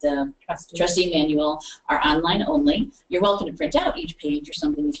the trustee manual are online only. You're welcome to print out each page or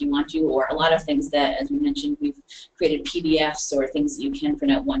something if you want to, or a lot of things that, as we mentioned, we've created PDFs or things that you can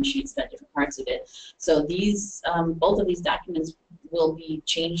print out one sheet, got different parts of it. So these, both of these documents will be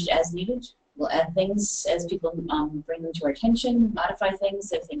changed as needed. We'll add things as people bring them to our attention, modify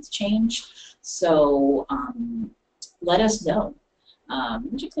things if things change. So let us know.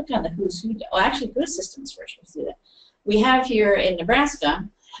 Would you click on the who's who? Oh, actually, go to systems first. Let's do that. We have here in Nebraska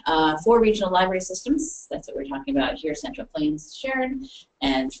 4 regional library systems. That's what we're talking about here: Central Plains, Sharon,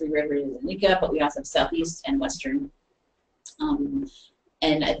 and 3 Rivers, Anneka. But we also have Southeast and Western.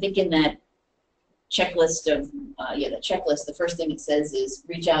 And I think in that checklist of the checklist, the first thing it says is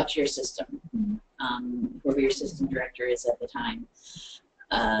reach out to your system, whoever your system director is at the time.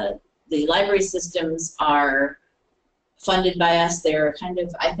 The library systems are funded by us. They're kind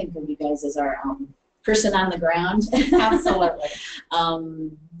of, I think of you guys as our person on the ground. Absolutely.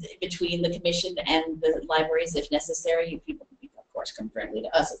 Between the commission and the libraries, if necessary. People, of course, come friendly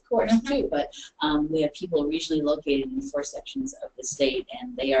to us, of course, too. But we have people regionally located in 4 sections of the state,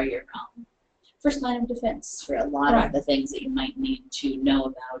 and they are your first line of defense for a lot of the things that you might need to know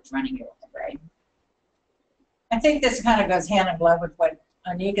about running your library. I think this kind of goes hand in glove with what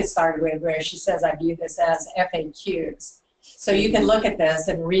Anneka started with, where she says, I view this as FAQs. So you can look at this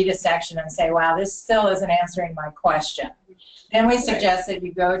and read a section and say, wow, this still isn't answering my question. Then we suggest that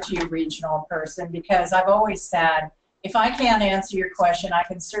you go to your regional person, because I've always said, if I can't answer your question, I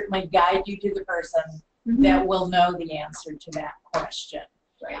can certainly guide you to the person that will know the answer to that question.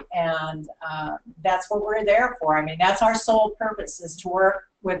 Right. And that's what we're there for. I mean, that's our sole purpose, is to work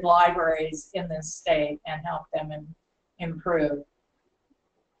with libraries in this state and help them improve.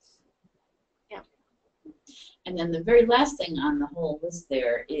 Yeah. And then the very last thing on the whole list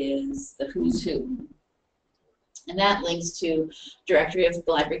there is the who's who. And that links to Directory of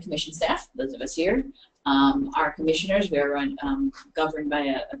the Library Commission staff, those of us here. Our commissioners, we are governed by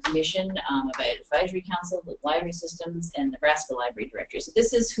a commission, by an advisory council, the library systems, and Nebraska Library Directory. So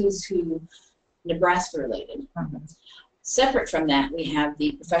this is who's who Nebraska related. Separate from that, we have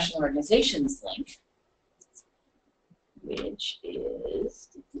the professional organizations link, which is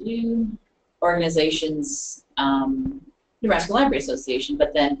organizations, Nebraska Library Association,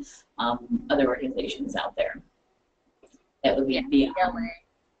 but then other organizations out there. That would be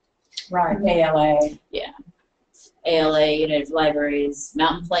Right, ALA. Yeah. ALA, United Libraries,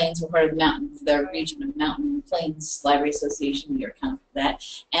 Mountain Plains, we're part of the region of Mountain Plains Library Association, we are kind of that.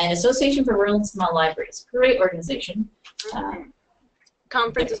 And Association for Rural and Small Libraries, great organization.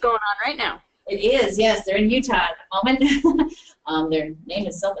 Conference is going on right now. It is, yes, they're in Utah at the moment. Their name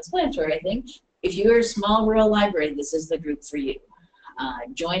is self-explanatory, I think. If you're a small rural library, this is the group for you.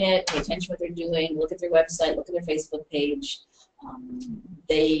 Join it, pay attention to what they're doing, look at their website, look at their Facebook page.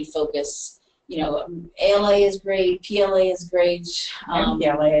 They focus, you know, ALA is great, PLA is great.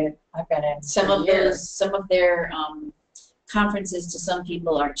 PLA, I've been in some of their conferences to some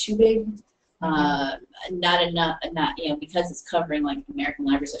people are too big. Not enough, because it's covering like American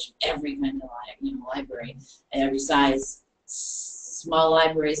Library Association, every kind of library, and every size. small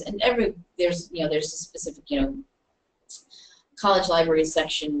libraries, and there's a specific, college library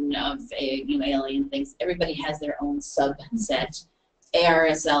section of ALA and things. Everybody has their own subset.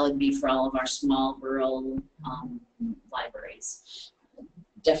 ARSL would be for all of our small rural libraries.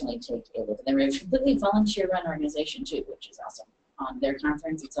 Definitely take a look. They're a completely volunteer-run organization too, which is awesome. Their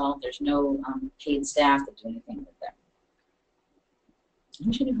conference, there's no paid staff that do anything with them.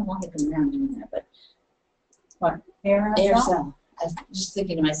 I'm sure how long they've been around doing that, but what? ARSL. I was just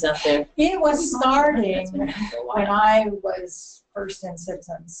thinking to myself there. It was starting when I was first in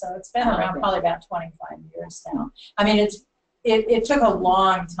Citizens, so it's been around probably about 25 years now. I mean, it took a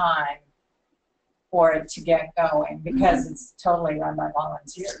long time for it to get going because it's totally run by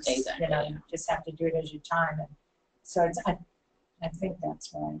volunteers. Exactly. You just have to do it as you time, and so it's. I think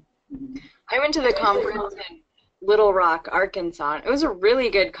that's right. I went to the conference in Little Rock, Arkansas. It was a really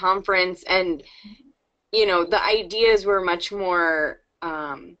good conference, and the ideas were much more,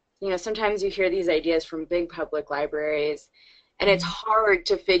 sometimes you hear these ideas from big public libraries, and it's hard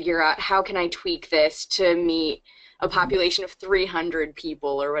to figure out how can I tweak this to meet a population of 300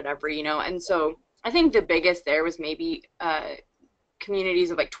 people or whatever, and so I think the biggest there was maybe communities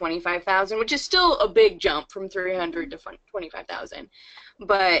of like 25,000, which is still a big jump from 300 to 25,000,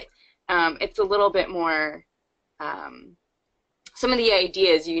 but it's a little bit more, some of the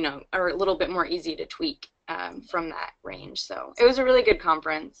ideas, are a little bit more easy to tweak from that range. So it was a really good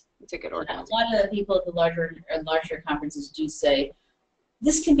conference. It's a good organization. A lot of the people at the larger conferences do say,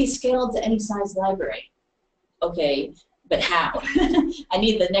 this can be scaled to any size library. Okay, but how? I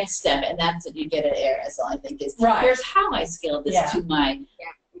need the next step, and that's what you get at ARSL, I think, is here's how I scale this to my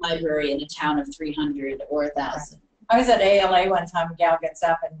library in a town of 300 or 1,000. I was at ALA one time, a gal gets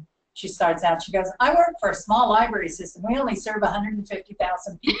up and she starts out, she goes, I work for a small library system. We only serve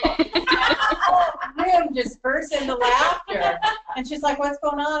 150,000 people. Room just burst into laughter. And she's like, what's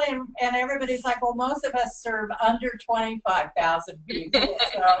going on? And everybody's like, well, most of us serve under 25,000 people.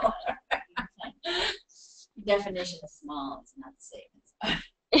 So. Definition of small is not the same.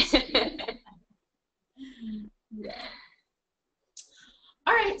 Yeah.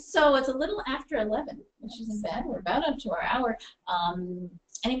 All right, so it's a little after 11, which isn't bad. We're about up to our hour.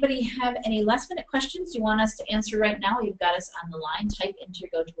 Anybody have any last-minute questions you want us to answer right now? You've got us on the line. Type into your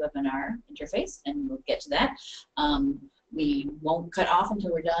GoToWebinar interface, and we'll get to that. We won't cut off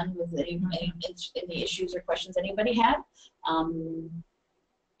until we're done with any issues or questions anybody had.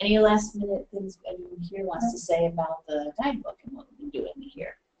 Any last-minute things anyone here wants to say about the guidebook and what we've been doing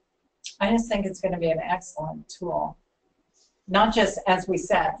here? I just think it's going to be an excellent tool. Not just, as we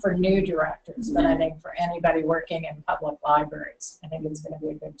said, for new directors, but I think for anybody working in public libraries. I think it's going to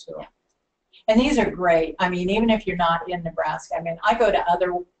be a good tool. Yeah. And these are great. I mean, even if you're not in Nebraska, I mean, I go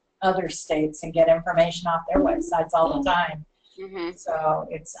to other states and get information off their websites all the time. So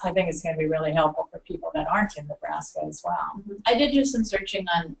I think it's going to be really helpful for people that aren't in Nebraska as well. I did do some searching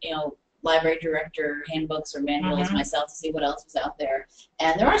on, library director handbooks or manuals myself to see what else was out there.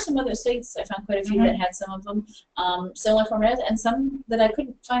 And there are some other states, I found quite a few that had some of them similar formats, and some that I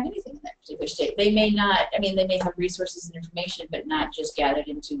couldn't find anything in that particular state. They may not, they may have resources and information, but not just gathered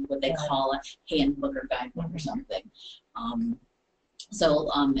into what they call a handbook or guidebook or something.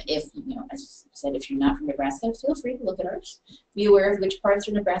 So if, as I said, if you're not from Nebraska, feel free to look at ours. Be aware of which parts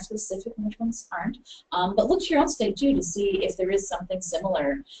are Nebraska specific and which ones aren't. But look to your own state too to see if there is something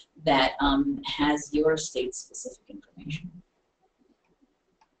similar that has your state specific information.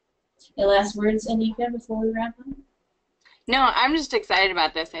 Any last words, Anneka, before we wrap up? No, I'm just excited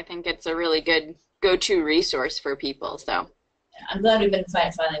about this. I think it's a really good go-to resource for people. So I'm glad we've been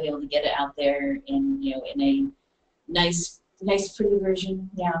finally able to get it out there in in a nice pretty version.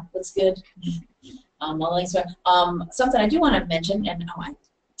 Yeah, looks good. Something I do want to mention, and I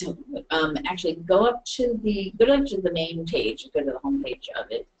don't actually go to the main page, go to the home page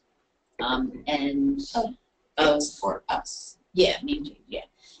of it, and it's for us. Yeah, main page, yeah,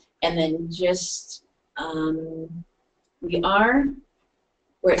 and then just we are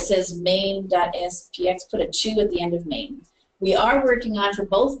where it says main.spx. Put a 2 at the end of main. We are working on for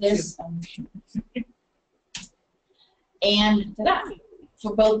both this. And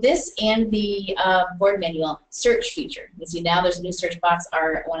for both this and the board manual search feature. You see now there's a new search box.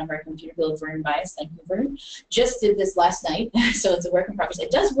 One of our computer build Vern Bias, thank you Vern, just did this last night, so it's a work in progress.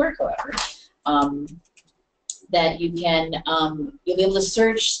 It does work, however, that you can, you'll be able to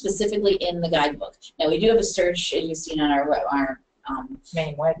search specifically in the guidebook. Now we do have a search, as you've seen on our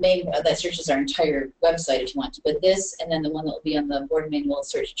main web. That searches our entire website if you want to. But this, and then the one that will be on the board manual,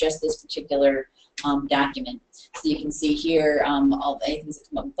 search just this particular document. So you can see here all the things that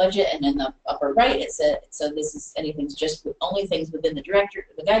come up with budget, and in the upper right it says, so this is anything just only things within the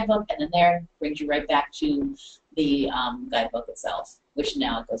the guidebook, and then there brings you right back to the guidebook itself, which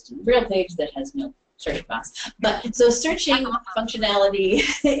now goes to the real page that has no search box. But so searching functionality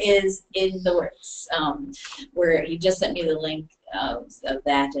is in the works. Where you just sent me the link of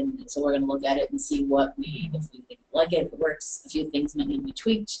that, and so we're going to look at it and see what if we think like it, if it works. A few things might need to be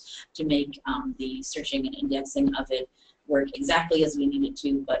tweaked to make the searching and indexing of it work exactly as we need it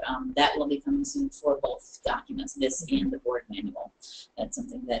to, but that will be coming soon for both documents, this and the board manual. That's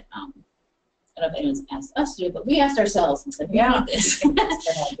something that I don't know if anyone's asked us to do, but we asked ourselves and said, we need this.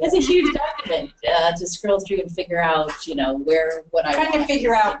 It's a huge document to scroll through and figure out, what I want. Trying to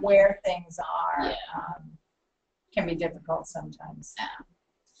figure out where things are can be difficult sometimes. Yeah.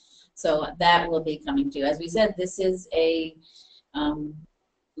 So that will be coming too. As we said, this is a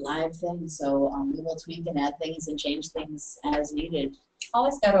live thing, so we will tweak and add things and change things as needed.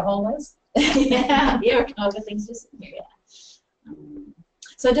 Always got a whole list. Yeah, we're coming up with things just in here, yeah.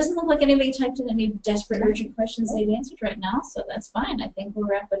 So it doesn't look like anybody typed in any desperate, urgent questions they've answered right now, so that's fine. I think we'll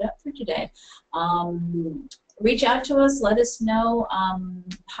wrap it up for today. Reach out to us, let us know.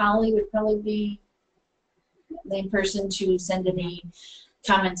 Holly would probably be the person to send any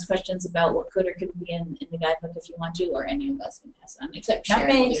comments, questions about what could or couldn't be in the guidebook if you want to, or any of us can pass on, except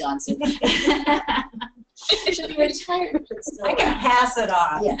Sharon will be on soon. She'll be retired, but still. I can pass it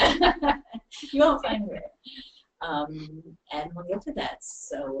on. Yeah. You won't find her. And we'll get to that.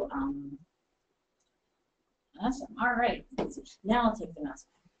 So, awesome. All right. Now I'll take the mouse.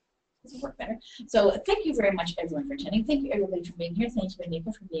 This will work better. So, thank you very much, everyone, for attending. Thank you, everybody, for being here. Thank you,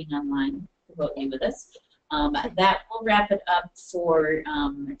 Anneka, for being online, for both of you with us. That will wrap it up for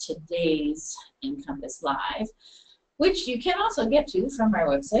today's NCompass Live, which you can also get to from our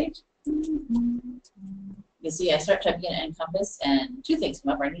website. You see, I start typing in NCompass, and two things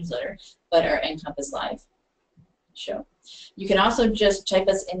come up: our newsletter, but our NCompass Live show. You can also just type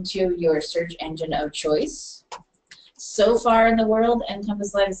us into your search engine of choice. So far in the world,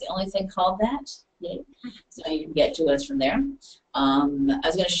 NCompass Live is the only thing called that. Yay. So you can get to us from there. I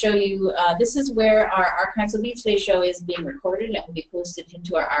was going to show you, this is where our archives will be. Today's show is being recorded and will be posted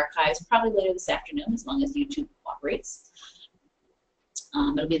into our archives probably later this afternoon, as long as YouTube cooperates.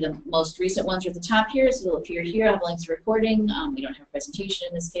 It'll be the most recent ones are at the top here, so it'll appear here. I'll have links to recording. We don't have a presentation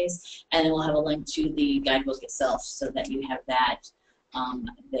in this case, and then we'll have a link to the guidebook itself so that you have that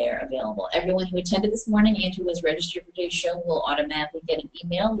there available. Everyone who attended this morning and who was registered for today's show will automatically get an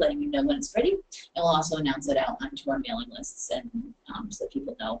email letting you know when it's ready, and we'll also announce it out onto our mailing lists and so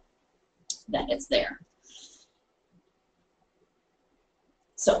people know that it's there.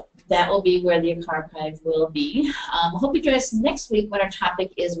 So that will be where the archive will be. Hope you join us next week when our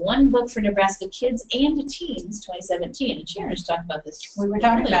topic is One Book for Nebraska Kids and Teens 2017. And Sharon's talking about this. We were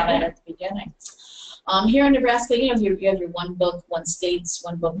talking about it at the beginning. Here in Nebraska, you have your One Book, One States,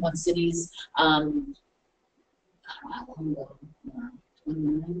 One Book, One Cities.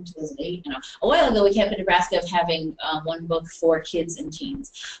 2008, a while ago we kept in Nebraska of having one book for kids and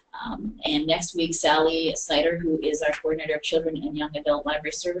teens. And next week, Sally Snyder, who is our coordinator of children and young adult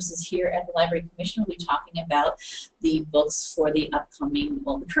library services here at the Library Commission, will be talking about the books for the upcoming,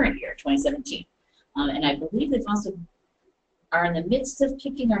 well, the current year, 2017. And I believe they've also are in the midst of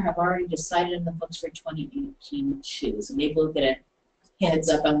picking or have already decided on the books for 2018 too. So maybe we'll get a heads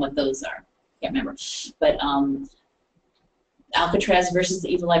up on what those are. Can't remember. But Alcatraz versus the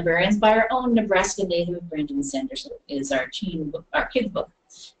Evil Librarians by our own Nebraska native Brandon Sanders is our teen book, our kids book,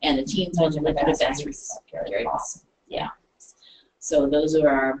 and the teens ones are limited advances. Very awesome. Yeah. So those are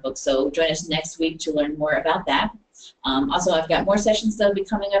our books. So join us next week to learn more about that. Also, I've got more sessions that will be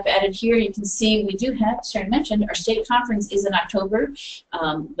coming up added here. You can see we do have, Sharon mentioned, our state conference is in October,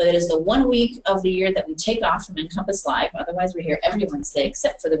 but it is the 1 week of the year that we take off from NCompass Live. Otherwise, we're here every Wednesday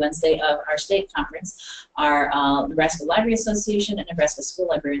except for the Wednesday of our state conference, our Nebraska Library Association and Nebraska School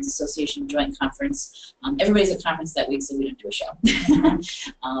Librarians Association joint conference. Everybody's at conference that week, so we don't do a show.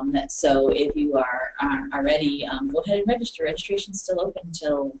 So if you are ready, go ahead and register. Registration is still open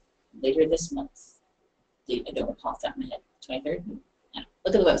until later this month. I don't recall off the top of my head. 23rd? Yeah.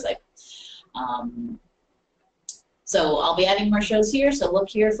 Look at the website. So I'll be adding more shows here, so look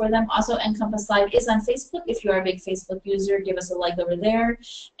here for them. Also, NCompass Live is on Facebook. If you are a big Facebook user, give us a like over there,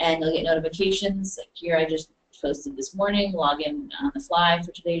 and you'll get notifications. Here I just posted this morning. Log in on the fly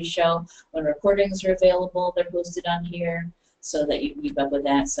for today's show. When recordings are available, they're posted on here. so that you keep up with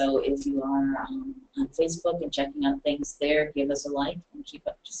that. So if you are on Facebook and checking out things there, give us a like and keep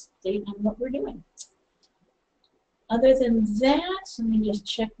up to date on what we're doing. Other than that, let me just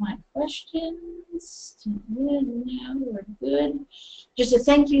check my questions. No, we're good. Just a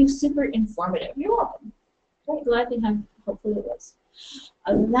thank you, super informative. You're welcome. Very glad to have, hopefully it was.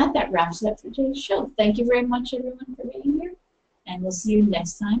 Other than that, that wraps it up for today's show. Thank you very much, everyone, for being here. And we'll see you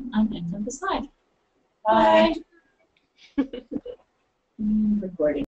next time on NCompass Live. Bye. Recording.